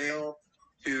who fail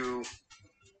to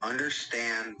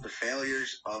understand the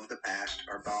failures of the past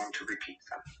are bound to repeat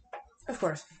them. Of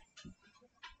course.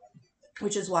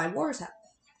 Which is why wars happen.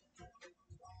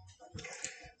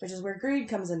 Which is where greed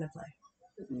comes into play.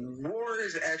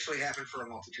 Wars actually happen for a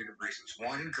multitude of reasons.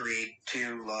 1, greed.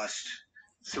 2, lust.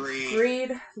 3,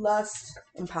 greed, lust,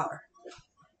 and power.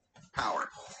 Power.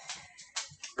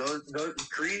 Those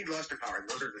greed, lust, and power.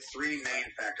 Those are the 3 main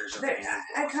factors of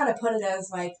I kind of put it as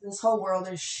like this whole world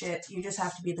is shit. You just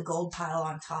have to be the gold pile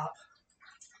on top.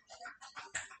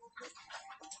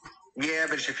 Yeah,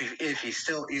 but if you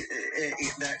still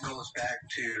that goes back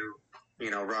to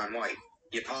Ron White.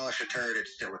 You polish a turd,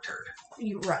 it's still a turd.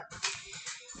 Right.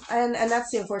 And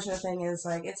that's the unfortunate thing is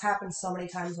like it's happened so many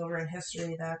times over in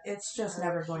history that it's just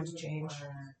never going to change.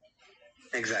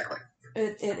 Exactly.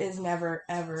 It is never,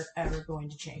 ever, ever going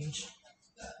to change.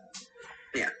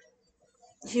 Yeah.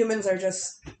 Humans are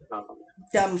just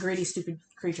dumb, greedy, stupid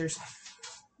creatures.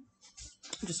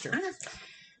 Just true.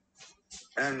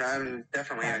 And I'm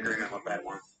definitely in agreement with that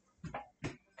one.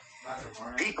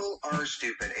 People are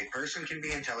stupid. A person can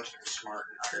be intelligent and smart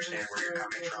and understand where you're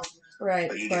coming from. Right,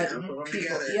 But you but get a group of them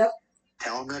people, together, yep.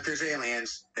 tell them that there's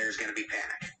aliens, there's going to be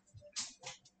panic.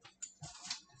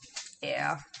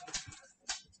 Yeah.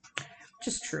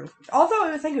 Just true.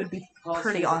 Although I think it would be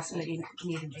pretty awesome to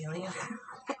meet an alien.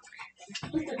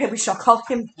 Hey, we shall call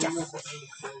him Jeff.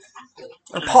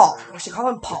 Or Paul. We should call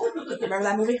him Paul. Remember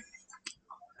that movie?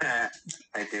 I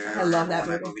do. I love that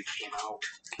when movie. that movie came out.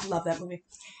 I love that movie.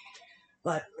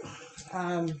 But,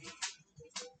 I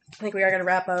think we are going to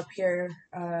wrap up here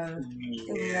in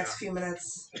the next few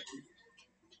minutes.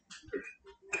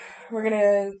 We're going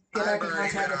to get back in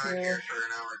contact with you. Here for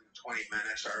an hour and 20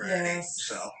 minutes already. Yes.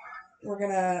 So. We're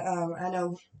going to, I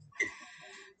know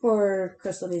poor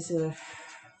Crystal needs to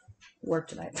work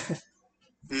tonight.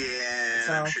 Yeah,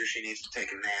 So, I'm sure she needs to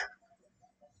take a nap.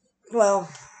 Well,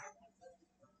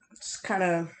 it's kind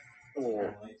of...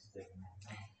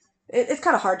 It's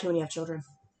kind of hard to when you have children.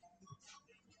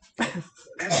 That's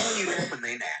when you nap when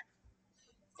they nap.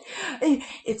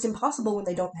 It's impossible when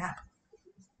they don't nap.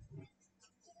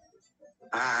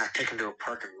 Take them to a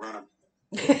park and run them.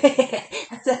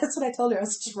 That's what I told her. I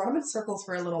was just run them in circles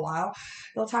for a little while.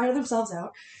 They'll tire themselves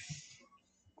out.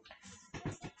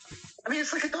 I mean,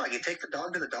 it's like a dog. You take the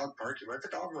dog to the dog park, you let the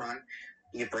dog run,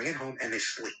 you bring it home, and they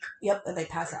sleep. Yep, and they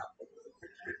pass out.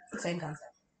 Same concept.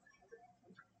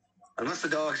 Unless the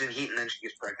dog's in heat and then she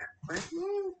gets pregnant.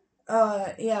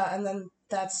 Yeah, and then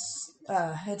that's,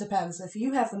 it depends. If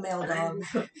you have the male dog,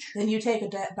 then you take a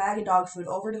bag of dog food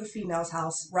over to the female's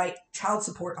house, write child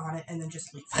support on it, and then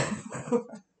just leave.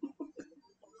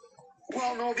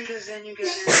 Well, no, because then you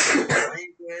gotta include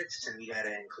blankets, and you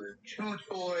gotta include chew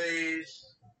toys.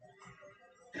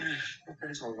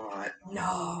 There's a lot.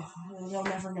 No, you'll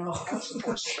never know.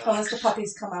 Unless the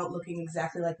puppies come out looking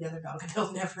exactly like the other dog,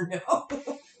 they'll never know.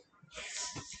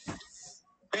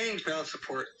 Paying child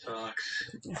support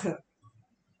sucks.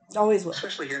 Always will.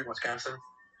 Especially here in Wisconsin.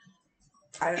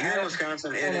 Here in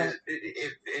Wisconsin,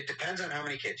 it depends on how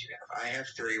many kids you have. I have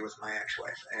 3 with my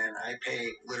ex-wife, and I pay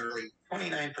literally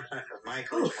 29% of my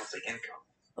gross monthly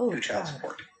income to child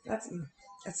support. That's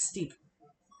steep.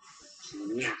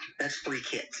 Yeah, that's 3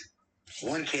 kids.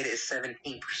 1 kid is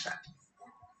 17%.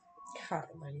 God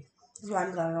almighty. That's why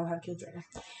I'm glad I don't have kids right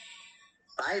now.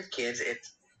 5 kids,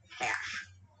 it's half.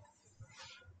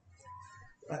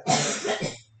 But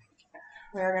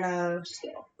we're gonna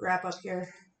wrap up here.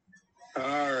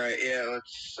 Alright, yeah,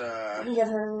 let's Get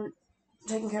her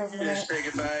taken care of for the night. just say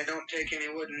goodbye. Don't take any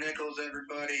wooden nickels,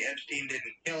 everybody. Epstein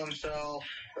didn't kill himself.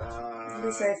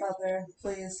 Be safe out there,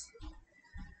 please.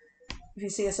 If you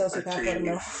see a sociopath, Let's let him see.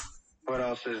 know. What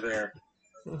else is there?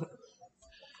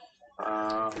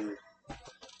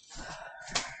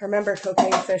 Remember,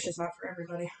 cocaine fish is not for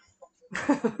everybody.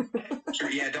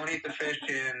 Yeah, don't eat the fish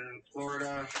in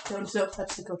Florida. Don't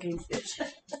touch the cocaine fish.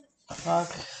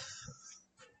 Fuck.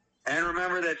 And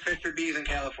remember that fish are bees in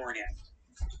California.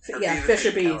 Yeah, bees fish or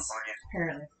in bees, California.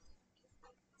 apparently.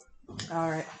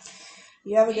 Alright.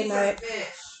 You have a good night.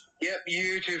 Yep,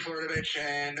 you too, Florida bitch,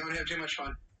 and don't have too much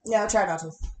fun. Yeah, I'll try not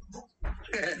to.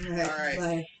 Alright.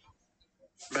 Bye.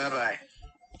 Bye-bye.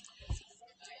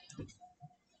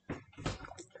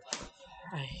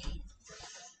 I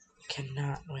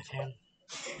cannot with him.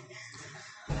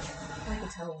 I can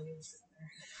tell when he's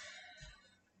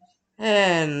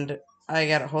And I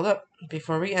gotta hold up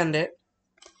before we end it.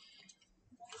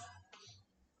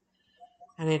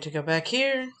 I need to go back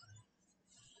here.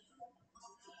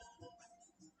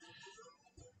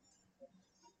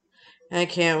 I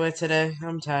can't with today.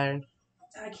 I'm tired.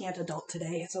 I can't adult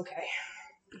today. It's okay.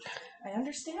 I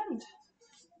understand.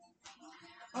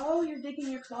 Oh, you're digging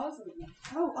your claws in me.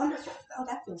 Oh, wonderful. Oh,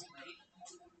 that feels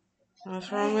great.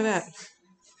 What's wrong with that?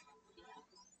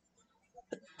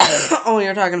 Oh,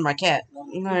 you're talking to my cat.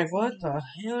 I'm like, what the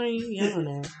hell are you yelling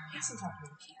at? Yes, I'm talking to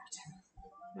the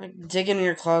cat. Like, digging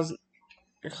your claws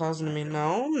into me.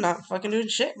 No, I'm not fucking doing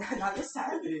shit. Not this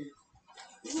time.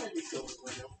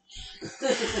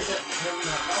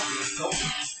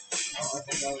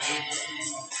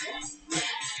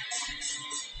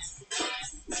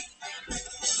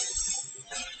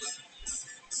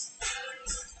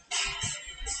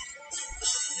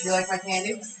 You like my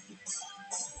candy?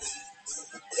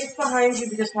 It's behind you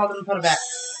because Paul didn't put it back.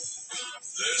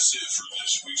 That's it for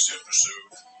this week's episode.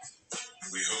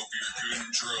 We hope you're good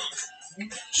and drunk.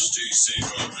 Stay safe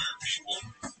out there, people.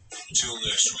 Until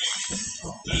next week,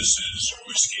 this is